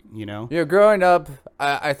liberal leaning, you know? Yeah, growing up,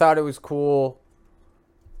 I thought it was cool.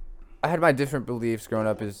 I had my different beliefs growing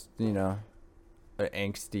up as, you know, an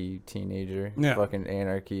angsty teenager. Yeah. Fucking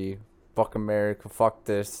anarchy. Fuck America. Fuck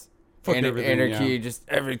this. Fuck everything, Anarchy, yeah. just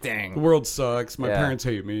everything. The world sucks. My Yeah. parents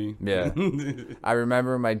hate me. Yeah. I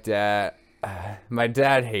remember my dad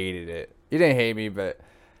hated it. He didn't hate me, but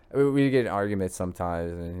we'd get in arguments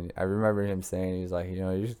sometimes, and I remember him saying, he was like, you know,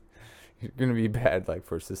 you're gonna be bad, like,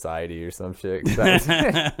 for society or some shit.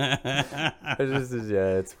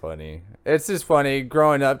 It's funny. It's just funny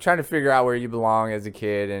growing up, trying to figure out where you belong as a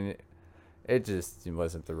kid, and it just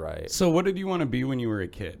wasn't the right. So what did you want to be when you were a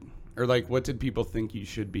kid? Or, like, what did people think you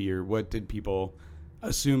should be, or what did people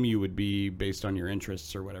assume you would be based on your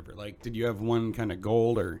interests or whatever? Like, did you have one kind of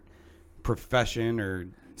goal or profession or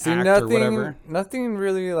act or whatever? Nothing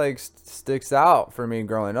really, like, sticks out for me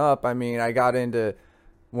growing up. I mean,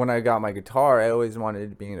 when I got my guitar, I always wanted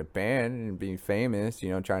to be in a band and be famous, you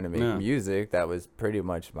know, trying to make music. That was pretty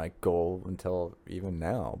much my goal until even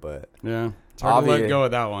now, but Yeah, it's hard to let go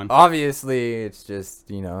of that one. obviously it's just,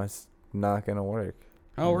 you know, it's not gonna work.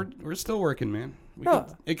 Oh, we're still working, man. No.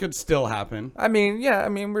 It could still happen. I mean, yeah,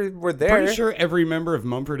 we're there. Pretty sure every member of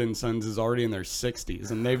Mumford and Sons is already in their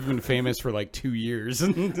 60s, and they've been famous for like 2 years.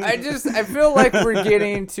 I feel like we're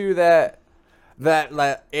getting to that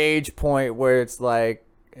like age point where it's like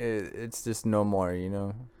it's just no more, you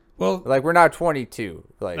know. Well, Like, we're not 22.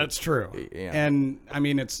 Like, that's true. Yeah. And I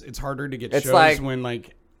mean, it's harder to get It's shows like- when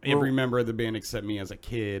like every member of the band except me as a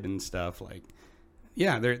kid and stuff. Like,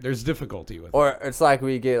 yeah, there's difficulty with it. Or it's like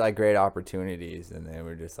we get like great opportunities, and then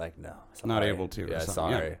we're just like, no, Not sorry. able to or Yeah, something,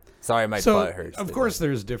 sorry. yeah. Sorry, my So, butt hurts. of today. course,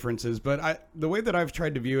 there's differences, but the way that I've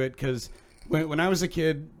tried to view it, because when I was a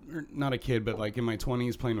kid, or not a kid, but like in my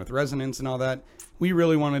 20s, playing with Resonance and all that, we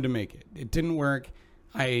really wanted to make it. It didn't work.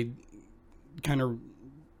 I kind of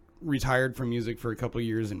retired from music for a couple of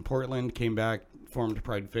years in Portland, came back, formed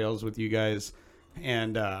Pride Fails with you guys,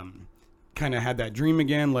 and kind of had that dream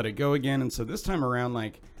again, let it go again. And so this time around,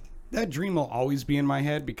 like, that dream will always be in my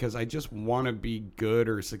head because I just want to be good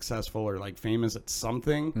or successful or like famous at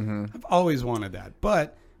something. I've always wanted that,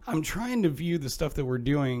 but I'm trying to view the stuff that we're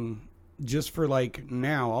doing just for like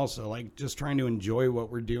now also, like just trying to enjoy what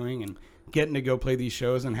we're doing and getting to go play these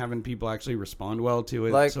shows and having people actually respond well to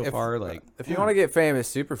it Like, so if- far. Like, if you want to get famous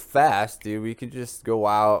super fast, dude, we could just go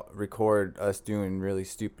out, record us doing really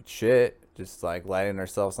stupid shit, just like lighting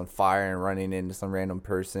ourselves on fire and running into some random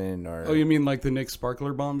person, or oh, you mean like the Nick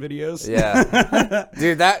Sparkler Bomb videos? yeah,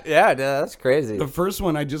 dude, that's crazy. The first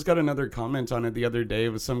one, I just got another comment on it the other day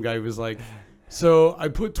with some guy who was like, so I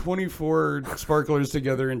put 24 sparklers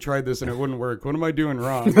together and tried this and it wouldn't work. What am I doing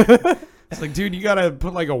wrong? It's like, dude, you got to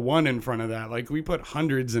put like a 1 in front of that. Like, we put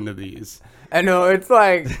hundreds into these. I know, it's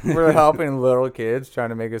like we're helping little kids trying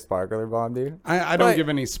to make a sparkler bomb, dude. I don't But- give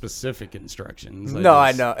any specific instructions.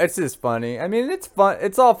 I know. It's just funny. I mean, it's fun.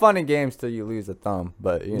 It's all fun and games till you lose a thumb,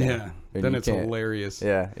 but you know, Yeah, then you it's can't- hilarious.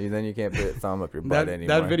 Yeah, then you can't put a thumb up your butt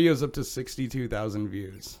anymore. That video's up to 62,000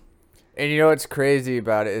 views. And you know what's crazy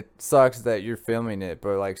about it? It sucks that you're filming it,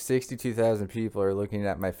 but like 62,000 people are looking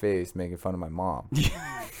at my face making fun of my mom.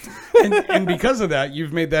 And because of that,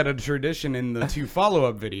 you've made that a tradition in the 2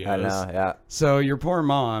 follow-up videos. I know, yeah. So your poor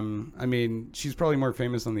mom, I mean, she's probably more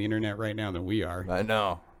famous on the internet right now than we are, I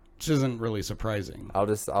know. which isn't really surprising. I'll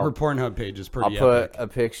Her Pornhub page is pretty put epic. a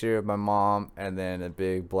picture of my mom and then a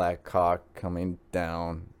big black cock coming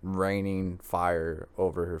down, raining fire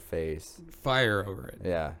over her face. Fire over it.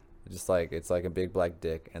 Yeah. Just like, it's like a big black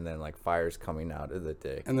dick, and then like fire's coming out of the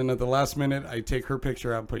dick. And then at the last minute, I take her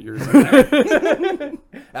picture out and put yours in there.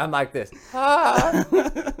 I'm like this. Ah.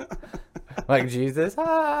 Like Jesus.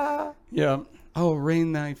 Ah. Yeah. Oh,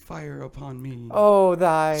 rain thy fire upon me. Oh,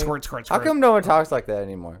 thy. Squirt, squirt, How squirt. come no one talks like that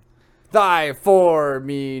anymore? Thy for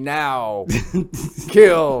me now.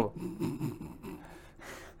 Kill.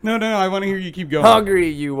 No, I want to hear you keep going. Hungry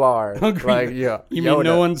you are. Hungry. Like, yeah. You mean Yoda.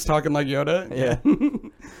 no one's talking like Yoda? Yeah.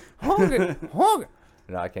 Hungry. Hungry.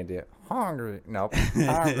 No, I can't do it. Hungry. Nope.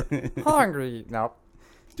 Hungry. Hungry. Nope.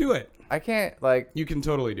 Do it. I can't, like, You can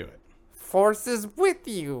totally do it. force is with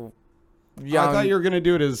you. I thought you were going to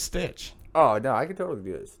do it as Stitch. Oh, no, I can totally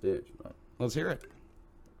do it. Stitch. Let's hear it.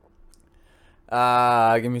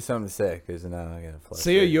 Give me something to say, because now I got to flush.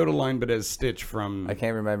 Say a Yoda line, but as Stitch from I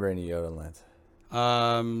can't remember any Yoda lines.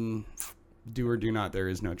 Do or Do Not, There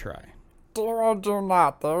Is No Try. Do or do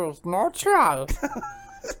not. There is no try.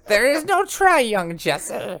 There is no try, young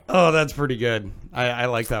Jesse. Oh, that's pretty good. I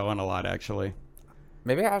like that one a lot, actually.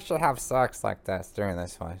 Maybe I should have sex like this during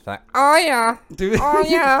this one. It's like, oh yeah. Dude, Oh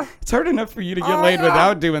yeah. it's hard enough for you to get Oh, laid yeah.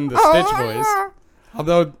 without doing the Oh, Stitch voice. yeah.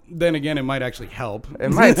 Although, then again, it might actually help. It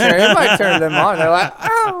might turn them on. They're like,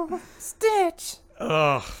 oh, Stitch.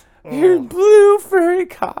 Ugh. Your blue furry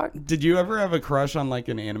cock. Did you ever have a crush on like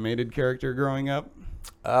an animated character growing up?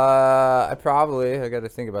 I got to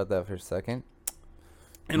think about that for a second.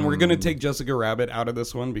 And we're gonna take Jessica Rabbit out of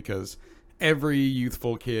this one because every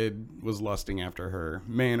youthful kid was lusting after her,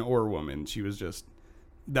 man or woman. She was just.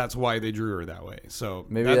 That's why they drew her that way. So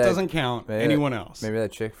Maybe that that- doesn't count. maybe Anyone else? Maybe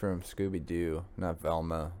that chick from Scooby Doo, not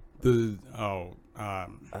Velma. What's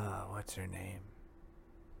her name?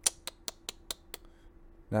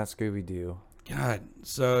 Not Scooby Doo. God.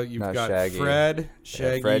 So you've Not got Shaggy. Fred,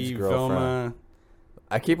 Shaggy, Fred's Velma. girlfriend.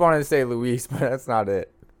 I keep wanting to say Louise, but that's not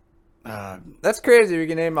it. Uh, That's crazy. We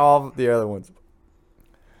can name all the other ones.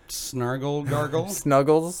 Snargle Gargle.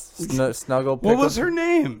 Snuggles, Snuggle. What was Pickle, her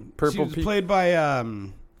name? Purple she was Pe- played by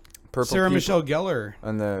Purple Sarah People- Michelle Gellar.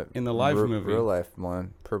 in the live movie. real life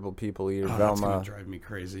one. Purple People Eater, Oh, that's Velma, gonna drive me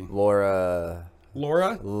crazy. Laura,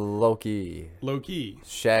 Laura Loki, Loki.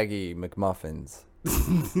 Shaggy McMuffins,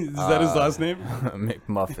 Is that his last name?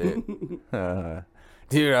 McMuffin.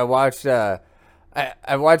 Dude, I watched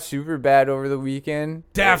Superbad over the weekend.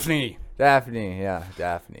 Daphne. Daphne.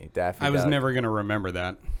 I was Duck. never gonna remember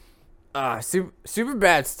that.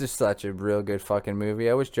 Superbad's just such a real good fucking movie.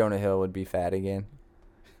 I wish Jonah Hill would be fat again.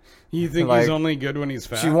 You think Like, he's only good when he's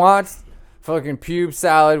fat? She wants fucking pube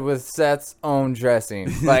salad with Seth's own dressing.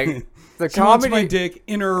 Like the She wants comedy. my dick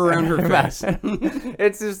in or around her face.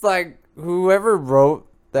 It's just like whoever wrote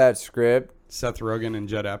that script. Seth Rogen and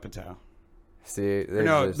Judd Apatow. See,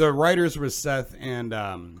 No, the writers were Seth and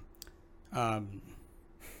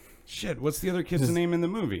shit. What's the other kid's name in the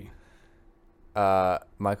movie?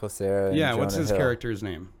 Michael Cera. And Yeah, what's Jonah his Hill. character's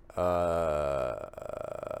name?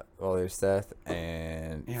 Well, there's Seth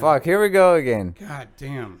and Yeah. fuck. Here we go again. God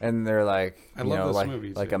damn. And they're like, I you love know, this like,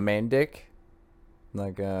 movie, like too. a main dick,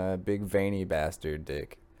 like a big veiny bastard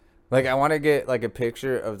dick. Like I want to get like a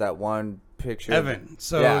picture of that one picture. Evan.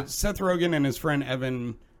 So Yeah. Seth Rogen and his friend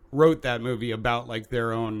Evan wrote that movie about like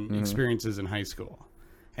their own Mm-hmm. experiences in high school,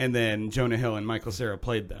 and then Jonah Hill and Michael Cera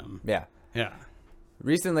played them. Yeah. Yeah.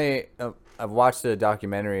 Recently, I've watched a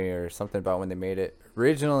documentary or something about when they made it.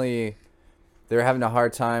 Originally, they were having a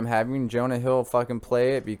hard time having Jonah Hill fucking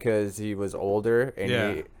play it because he was older and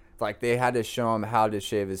Yeah. they had to show him how to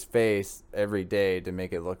shave his face every day to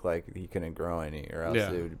make it look like he couldn't grow any, or else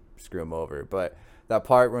Yeah. it would screw him over. But that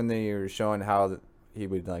part when they were showing how he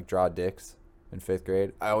would like draw dicks in 5th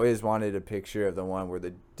grade, I always wanted a picture of the one where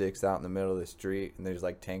the dick's out in the middle of the street and there's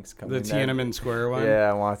like tanks coming. The in there. Tiananmen Square one. Yeah,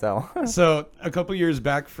 I want that one. So a couple years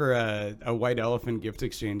back for a white elephant gift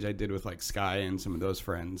exchange I did with like Sky and some of those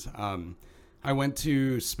friends, I went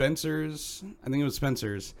to Spencer's. I think it was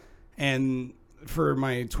Spencer's, and for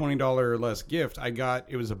my $20 or less gift,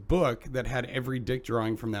 it was a book that had every dick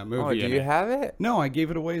drawing from that movie. Oh, do in you it. have it? No, I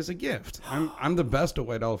gave it away as a gift. I'm the best at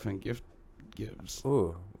white elephant gift gives.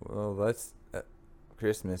 Ooh, well, that's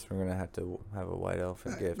Christmas. We're gonna have to have a white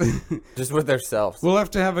elephant gift, just with ourselves. We'll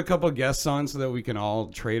have to have a couple guests on so that we can all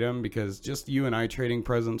trade them, because just you and I trading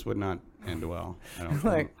presents would not end well. I don't think.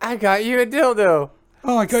 Like, I got you a dildo.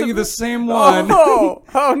 Oh, I got you the same one.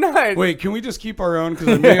 Oh, nice. Wait, can we just keep our own? Because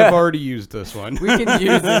I may have already used this one. We can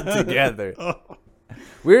use it together.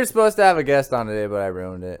 We were supposed to have a guest on today, but I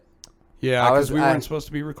ruined it. Yeah, I because was- we weren't I- supposed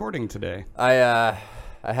to be recording today. I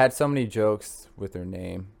had so many jokes with her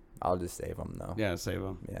name. I'll just save them though. Yeah, save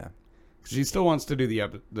them. Yeah. She still wants to do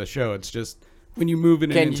the show. It's just when you move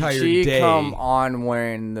in an Can entire she day. come on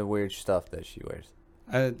wearing the weird stuff that she wears?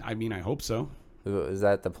 I mean, I hope so. Is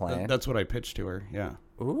that the plan? That's what I pitched to her. Yeah.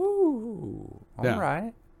 Ooh.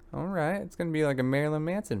 Yeah. All right. It's gonna be like a Marilyn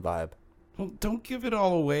Manson vibe. Well, don't give it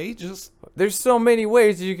all away. Just There's so many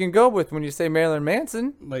ways you can go with when you say Marilyn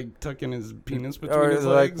Manson. Like tucking his penis between Or his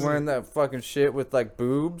like legs. wearing that fucking shit with like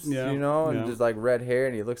boobs, Yeah, you know, and yeah. just like red hair,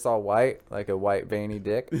 and he looks all white, like a white veiny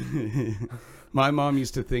dick. My mom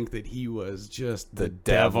used to think that he was just the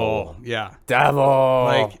devil. devil. Yeah. Devil.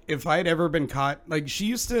 Like if I'd ever been caught, like she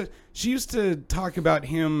used to talk about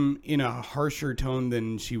him in a harsher tone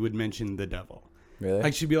than she would mention the devil. Really?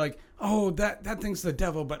 Like she'd be like, "Oh, that thing's the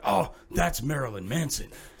devil, but oh, that's Marilyn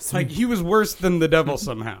Manson." Like he was worse than the devil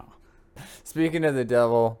somehow. Speaking of the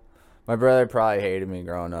devil, my brother probably hated me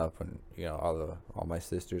growing up when, you know, all my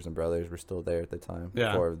sisters and brothers were still there at the time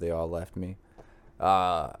before they all left me.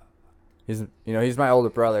 He's my older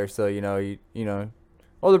brother, so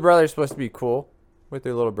older brother's supposed to be cool with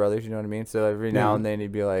their little brothers, you know what I mean? So every now and then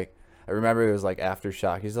he'd be like, I remember it was like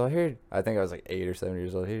Aftershock. He's like, here, I think I was like 8 or 7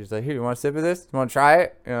 years old. He's like, here, you want a sip of this? You want to try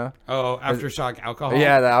it? You know? Oh, Aftershock alcohol.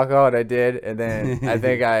 Yeah, the alcohol, and I did, and then I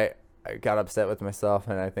think I got upset with myself,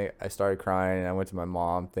 and I think I started crying, and I went to my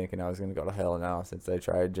mom thinking I was gonna go to hell now since I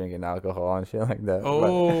tried drinking alcohol and shit like that.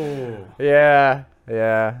 Oh. But, yeah.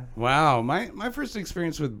 Wow. My first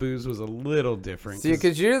experience with booze was a little different. See,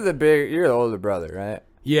 because you're the older brother, right?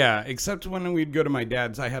 Yeah, except when we'd go to my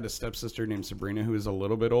dad's, I had a stepsister named Sabrina who was a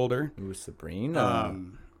little bit older. Ooh, Sabrina.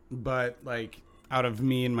 But like out of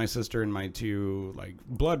me and my sister and my two like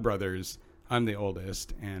blood brothers, I'm the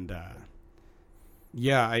oldest. And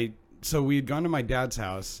so we had gone to my dad's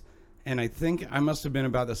house, and I think I must have been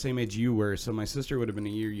about the same age you were, so my sister would have been a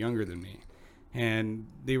year younger than me. And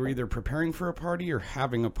they were either preparing for a party or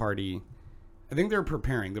having a party. I think they were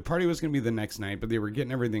preparing. The party was going to be the next night, but they were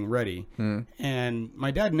getting everything ready. And my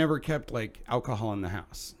dad never kept like alcohol in the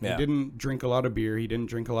house. Yeah. He didn't drink a lot of beer. He didn't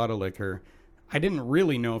drink a lot of liquor. I didn't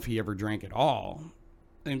really know if he ever drank at all,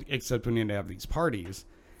 except when he had to have these parties.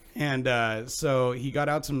 And so he got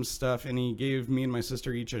out some stuff, and he gave me and my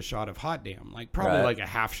sister each a shot of Hot Damn, like probably like a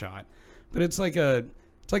half shot. But it's like a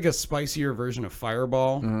spicier version of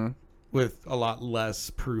Fireball with a lot less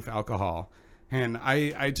proof alcohol. And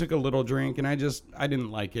I took a little drink, and I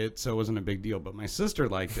didn't like it, so it wasn't a big deal. But my sister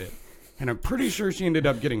liked it, and I'm pretty sure she ended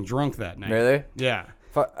up getting drunk that night. Really? Yeah.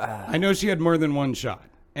 I know she had more than one shot.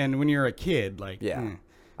 And when you're a kid, like... Yeah.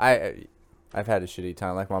 I've had a shitty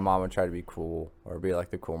time. Like, my mom would try to be cool or be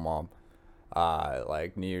like the cool mom.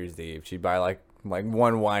 Like New Year's Eve, she'd buy like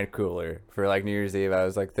one wine cooler for like New Year's Eve. I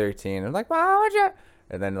was like 13. I'm like, wow, would you?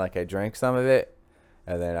 And then like I drank some of it,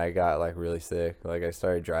 and then I got like really sick. Like I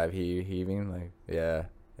started heaving. Like, yeah,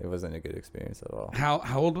 it wasn't a good experience at all. How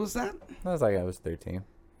old was that? I was 13.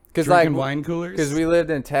 Cause Drinking like wine coolers? Because we lived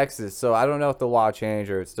in Texas, so I don't know if the law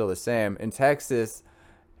changed or it's still the same. In Texas,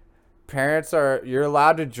 you're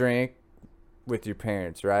allowed to drink with your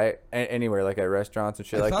parents, right? Anywhere, like at restaurants and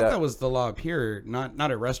shit like that. I thought that was the law up here, not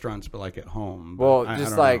at restaurants, but like at home. But Well, I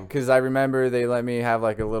just don't like, know. because I remember they let me have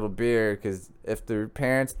like a little beer, because if the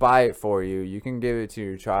parents buy it for you, you can give it to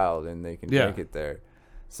your child and they can drink it there.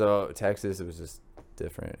 So Texas, it was just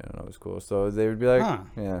different. I don't know, it was cool. So they would be like,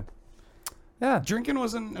 yeah. Drinking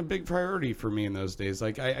wasn't a big priority for me in those days.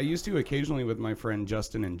 Like I used to occasionally with my friend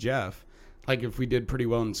Justin and Jeff, like if we did pretty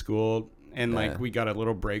well in school and like we got a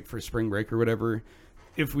little break for spring break or whatever,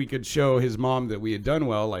 if we could show his mom that we had done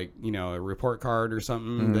well, like, you know, a report card or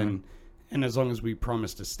something, then, and as long as we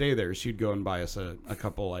promised to stay there, she'd go and buy us a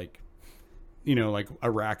couple, like, you know, like a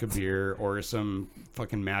rack of beer or some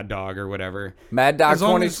fucking Mad Dog or whatever. Mad Dog As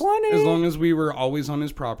long 2020. as long as we were always on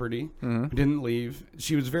his property, we didn't leave.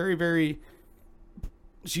 She was very, very...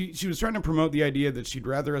 She was trying to promote the idea that she'd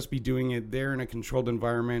rather us be doing it there in a controlled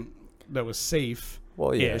environment that was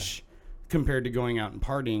safe-ish compared to going out and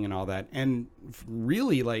partying and all that. And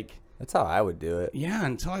really, like... That's how I would do it. Yeah,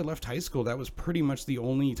 until I left high school, that was pretty much the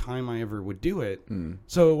only time I ever would do it.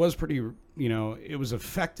 So it was pretty, you know, it was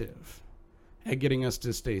effective at getting us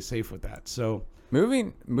to stay safe with that. So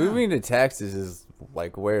Moving to Texas is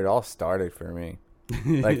like where it all started for me.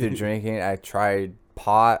 Like the drinking, I tried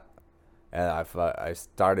pot, and I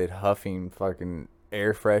started huffing fucking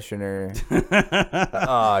air freshener.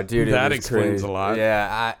 Oh, dude, That it was explains crazy. a lot.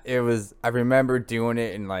 Yeah, I remember doing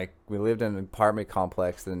it, and like we lived in an apartment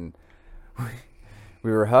complex, and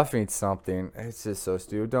we were huffing something. It's just so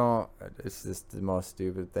stupid. It's just the most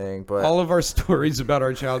stupid thing. But all of our stories about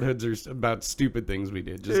our childhoods are about stupid things we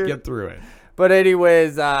did. Just get through it. But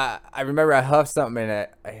anyways, I remember I huffed something, and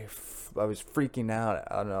I was freaking out.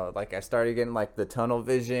 I don't know. Like I started getting like the tunnel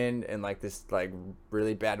vision and like this like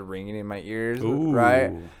really bad ringing in my ears. Ooh.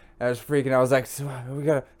 Right? I was freaking. I was like, we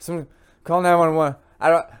gotta call 911. I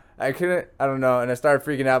don't know. And I started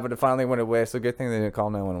freaking out, but it finally went away. So good thing they didn't call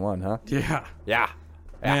 911, huh? Yeah. Yeah.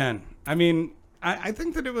 Man, I mean, I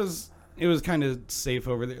think that it was kind of safe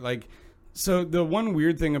over there. Like So the one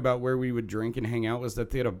weird thing about where we would drink and hang out was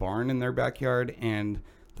that they had a barn in their backyard, and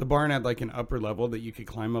the barn had like an upper level that you could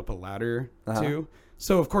climb up a ladder to.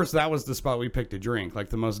 So of course that was the spot we picked to drink, like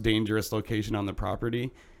the most dangerous location on the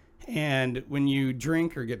property. And when you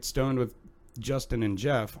drink or get stoned with Justin and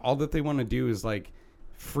Jeff, all that they want to do is like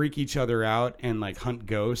freak each other out and like hunt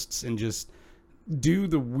ghosts and just do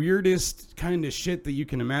the weirdest kind of shit that you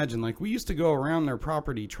can imagine. Like we used to go around their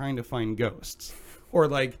property trying to find ghosts, or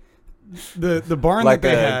like the barn Like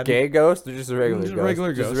that they a had. gay ghost or just a regular Just a ghost?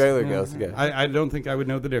 regular Just ghost. a regular Yeah. ghost. Okay. I don't think I would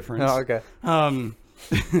know the difference. Oh, okay.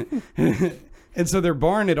 And so their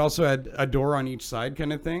barn, it also had a door on each side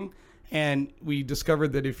kind of thing. And we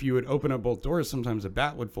discovered that if you would open up both doors, sometimes a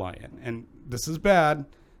bat would fly in. And this is bad.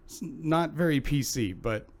 It's not very PC,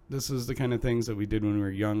 but this is the kind of things that we did when we were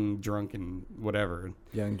young, drunk, and whatever.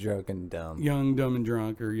 Young, drunk, and dumb. Young, dumb, and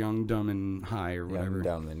drunk, or young, dumb, and high, or whatever. Young,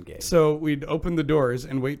 dumb, and gay. So we'd open the doors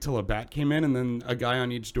and wait till a bat came in, and then a guy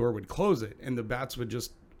on each door would close it, and the bats would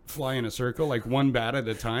just fly in a circle, like one bat at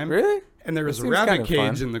a time. Really? And there was a seems rabbit kind of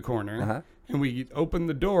cage fun. in the corner, Uh-huh. and we'd open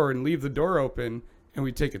the door and leave the door open, and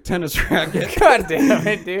we'd take a tennis racket. God damn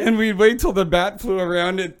it, dude. And we'd wait till the bat flew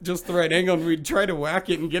around at just the right angle, and we'd try to whack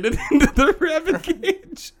it and get it into the rabbit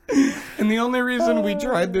cage. And the only reason we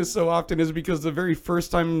tried this so often is because the very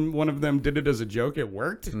first time one of them did it as a joke, it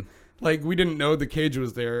worked. Like, we didn't know the cage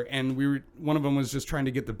was there, and one of them was just trying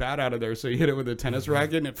to get the bat out of there, so he hit it with a tennis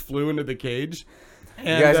racket, and it flew into the cage. And,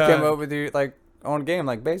 You guys came up with your like own game,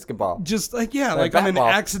 like basketball. just like, yeah, Like like on an bat ball.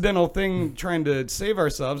 accidental thing trying to save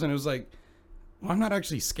ourselves, and it was like, well, I'm not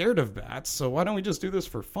actually scared of bats, so why don't we just do this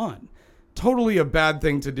for fun? Totally a bad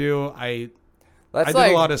thing to do. I That's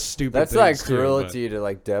did a lot of stupid That's things like too, cruelty to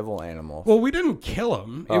like devil animals. well, we didn't kill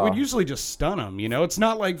them. It would Oh. usually just stun them, you know? It's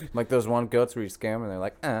not like... Like those one goats where you scam and they're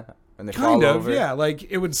like, and they Kind fall of, over. yeah.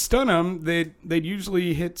 Like, it would stun them. They'd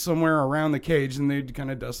usually hit somewhere around the cage, and they'd kind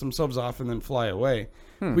of dust themselves off and then fly away.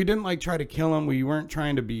 We didn't, like, try to kill them. We weren't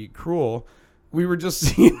trying to be cruel. We were just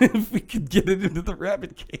seeing if we could get it into the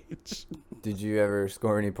rabbit cage. Did you ever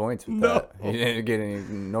score any points with No. that? You didn't get any,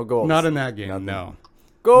 no goals. Not in that game, Nothing. no.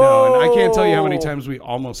 Goal! No, and I can't tell you how many times we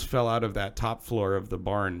almost fell out of that top floor of the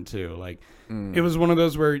barn, too. Like, it was one of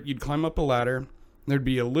those where you'd climb up a ladder, there'd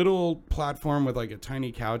be a little platform with, like, a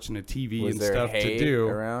tiny couch and a TV Was and there stuff hay to do.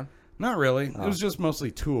 around? Not really. It was just mostly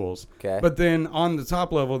tools. 'Kay. But then on the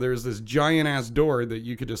top level, there's this giant-ass door that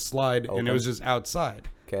you could just slide, and Open. it was just outside.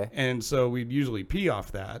 'Kay. And so we'd usually pee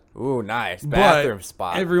off that. Ooh, nice. Bathroom But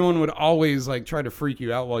spot. everyone would always like try to freak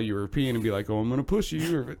you out while you were peeing and be like, "Oh, I'm gonna push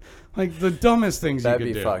you," or like the dumbest things That'd you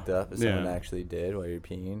be could do. fucked up if someone Yeah. actually did while you're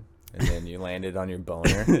peeing. And then you landed on your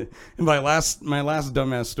boner. And my last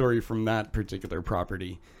dumbass story from that particular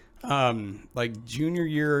property, like junior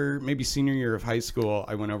year, maybe senior year of high school,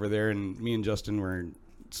 I went over there and me and Justin were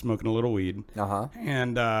smoking a little weed. Uh-huh.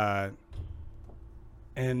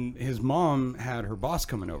 And his mom had her boss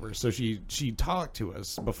coming over, so she talked to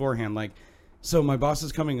us beforehand, like, so my boss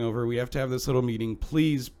is coming over, we have to have this little meeting,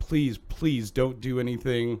 please don't do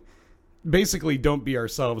anything, basically don't be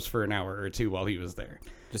ourselves for an hour or two while he was there.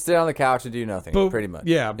 Just sit on the couch and do nothing, But pretty much.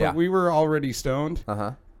 yeah, but we were already stoned.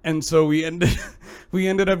 Uh-huh. And so we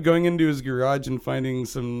ended up going into his garage and finding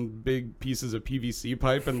some big pieces of PVC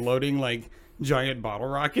pipe and loading like giant bottle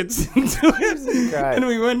rockets into it. Christ. And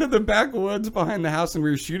we went to the backwoods behind the house and we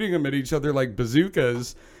were shooting them at each other like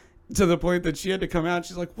bazookas, to the point that she had to come out.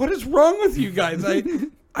 She's like, "What is wrong with you guys?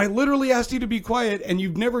 I literally asked you to be quiet and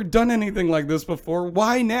you've never done anything like this before.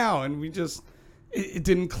 Why now?" And we just, it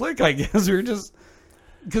didn't click, I guess. We were just,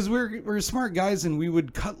 because we're smart guys and we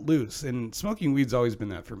would cut loose, and smoking weed's always been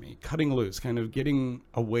that for me. Cutting loose, kind of getting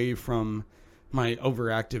away from my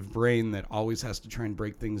overactive brain that always has to try and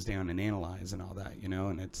break things down and analyze and all that, you know.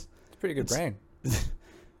 And it's It's a pretty good brain.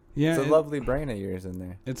 yeah, It's a lovely brain of yours in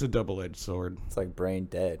there. it's a double-edged sword. It's like brain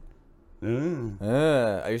dead.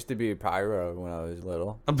 Uh, I used to be pyro when I was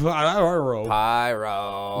little. Pyro.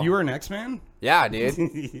 Pyro. You were an X-Man? Yeah, dude.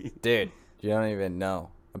 Dude, you don't even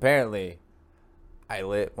know. Apparently, I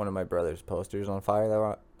lit one of my brother's posters on fire that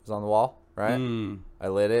was on the wall, right? I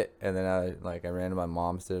lit it, and then I ran to my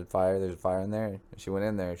mom's to the fire. There's a fire in there. And she went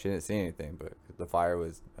in there. She didn't see anything, but the fire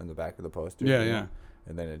was on the back of the poster. Yeah, you know? yeah.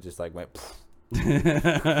 And then it just like went.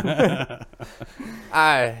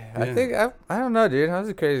 I think I don't know, dude. I was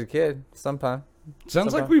a crazy kid. Sometime.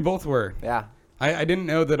 Sounds like we both were. Yeah. I didn't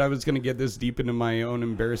know that I was going to get this deep into my own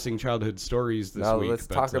embarrassing childhood stories this Now week. let's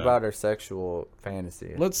but, talk about our sexual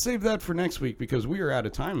fantasy. Let's save that for next week because we are out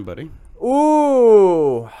of time, buddy.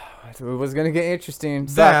 Ooh, it was gonna get interesting.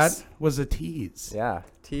 That Sucks. was a tease. Yeah,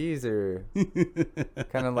 teaser.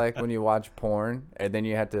 Kind of like when you watch porn and then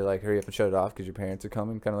you have to like hurry up and shut it off because your parents are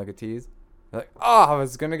coming. Kind of like a tease. Like, oh, I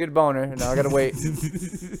was gonna get a boner, and now I gotta wait.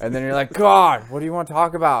 And then you're like, God, what do you want to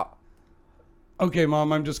talk about? Okay,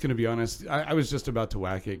 Mom, I'm just going to be honest. I was just about to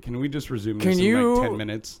whack it. Can we just resume this Can in you- like 10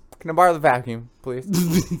 minutes? Can I borrow the vacuum, please?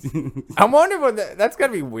 I'm wondering what that's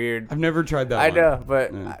gotta be weird. I've never tried that I one. know,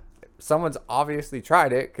 but Yeah. someone's obviously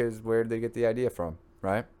tried it, because where did they get the idea from,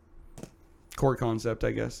 right? Core concept,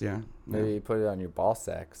 I guess, yeah. Maybe you put it on your ball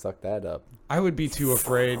sack, suck that up. I would be too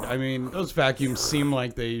afraid. I mean, those vacuums seem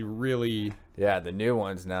like they really... Yeah, the new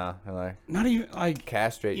ones now, are like, Not even, like...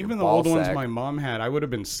 castrate Even your the ball old ones sack. my mom had, I would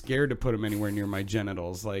have been scared to put them anywhere near my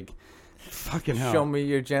genitals. Like, fucking hell. Show me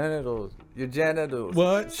your genitals. Your genitals.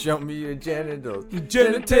 What? Show me your genitals.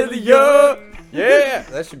 Genitalia! Yeah,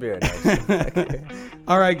 that should be our next one.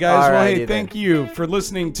 All right, guys. Well, Alrighty hey, then. thank you for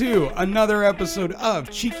listening to another episode of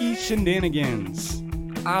Cheeky Shenanigans.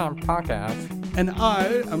 I'm podcast. And I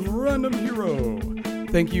am Random Hero.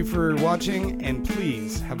 Thank you for watching, and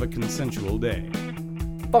please have a consensual day.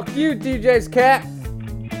 Fuck you, DJ's cat.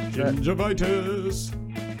 Gingivitis.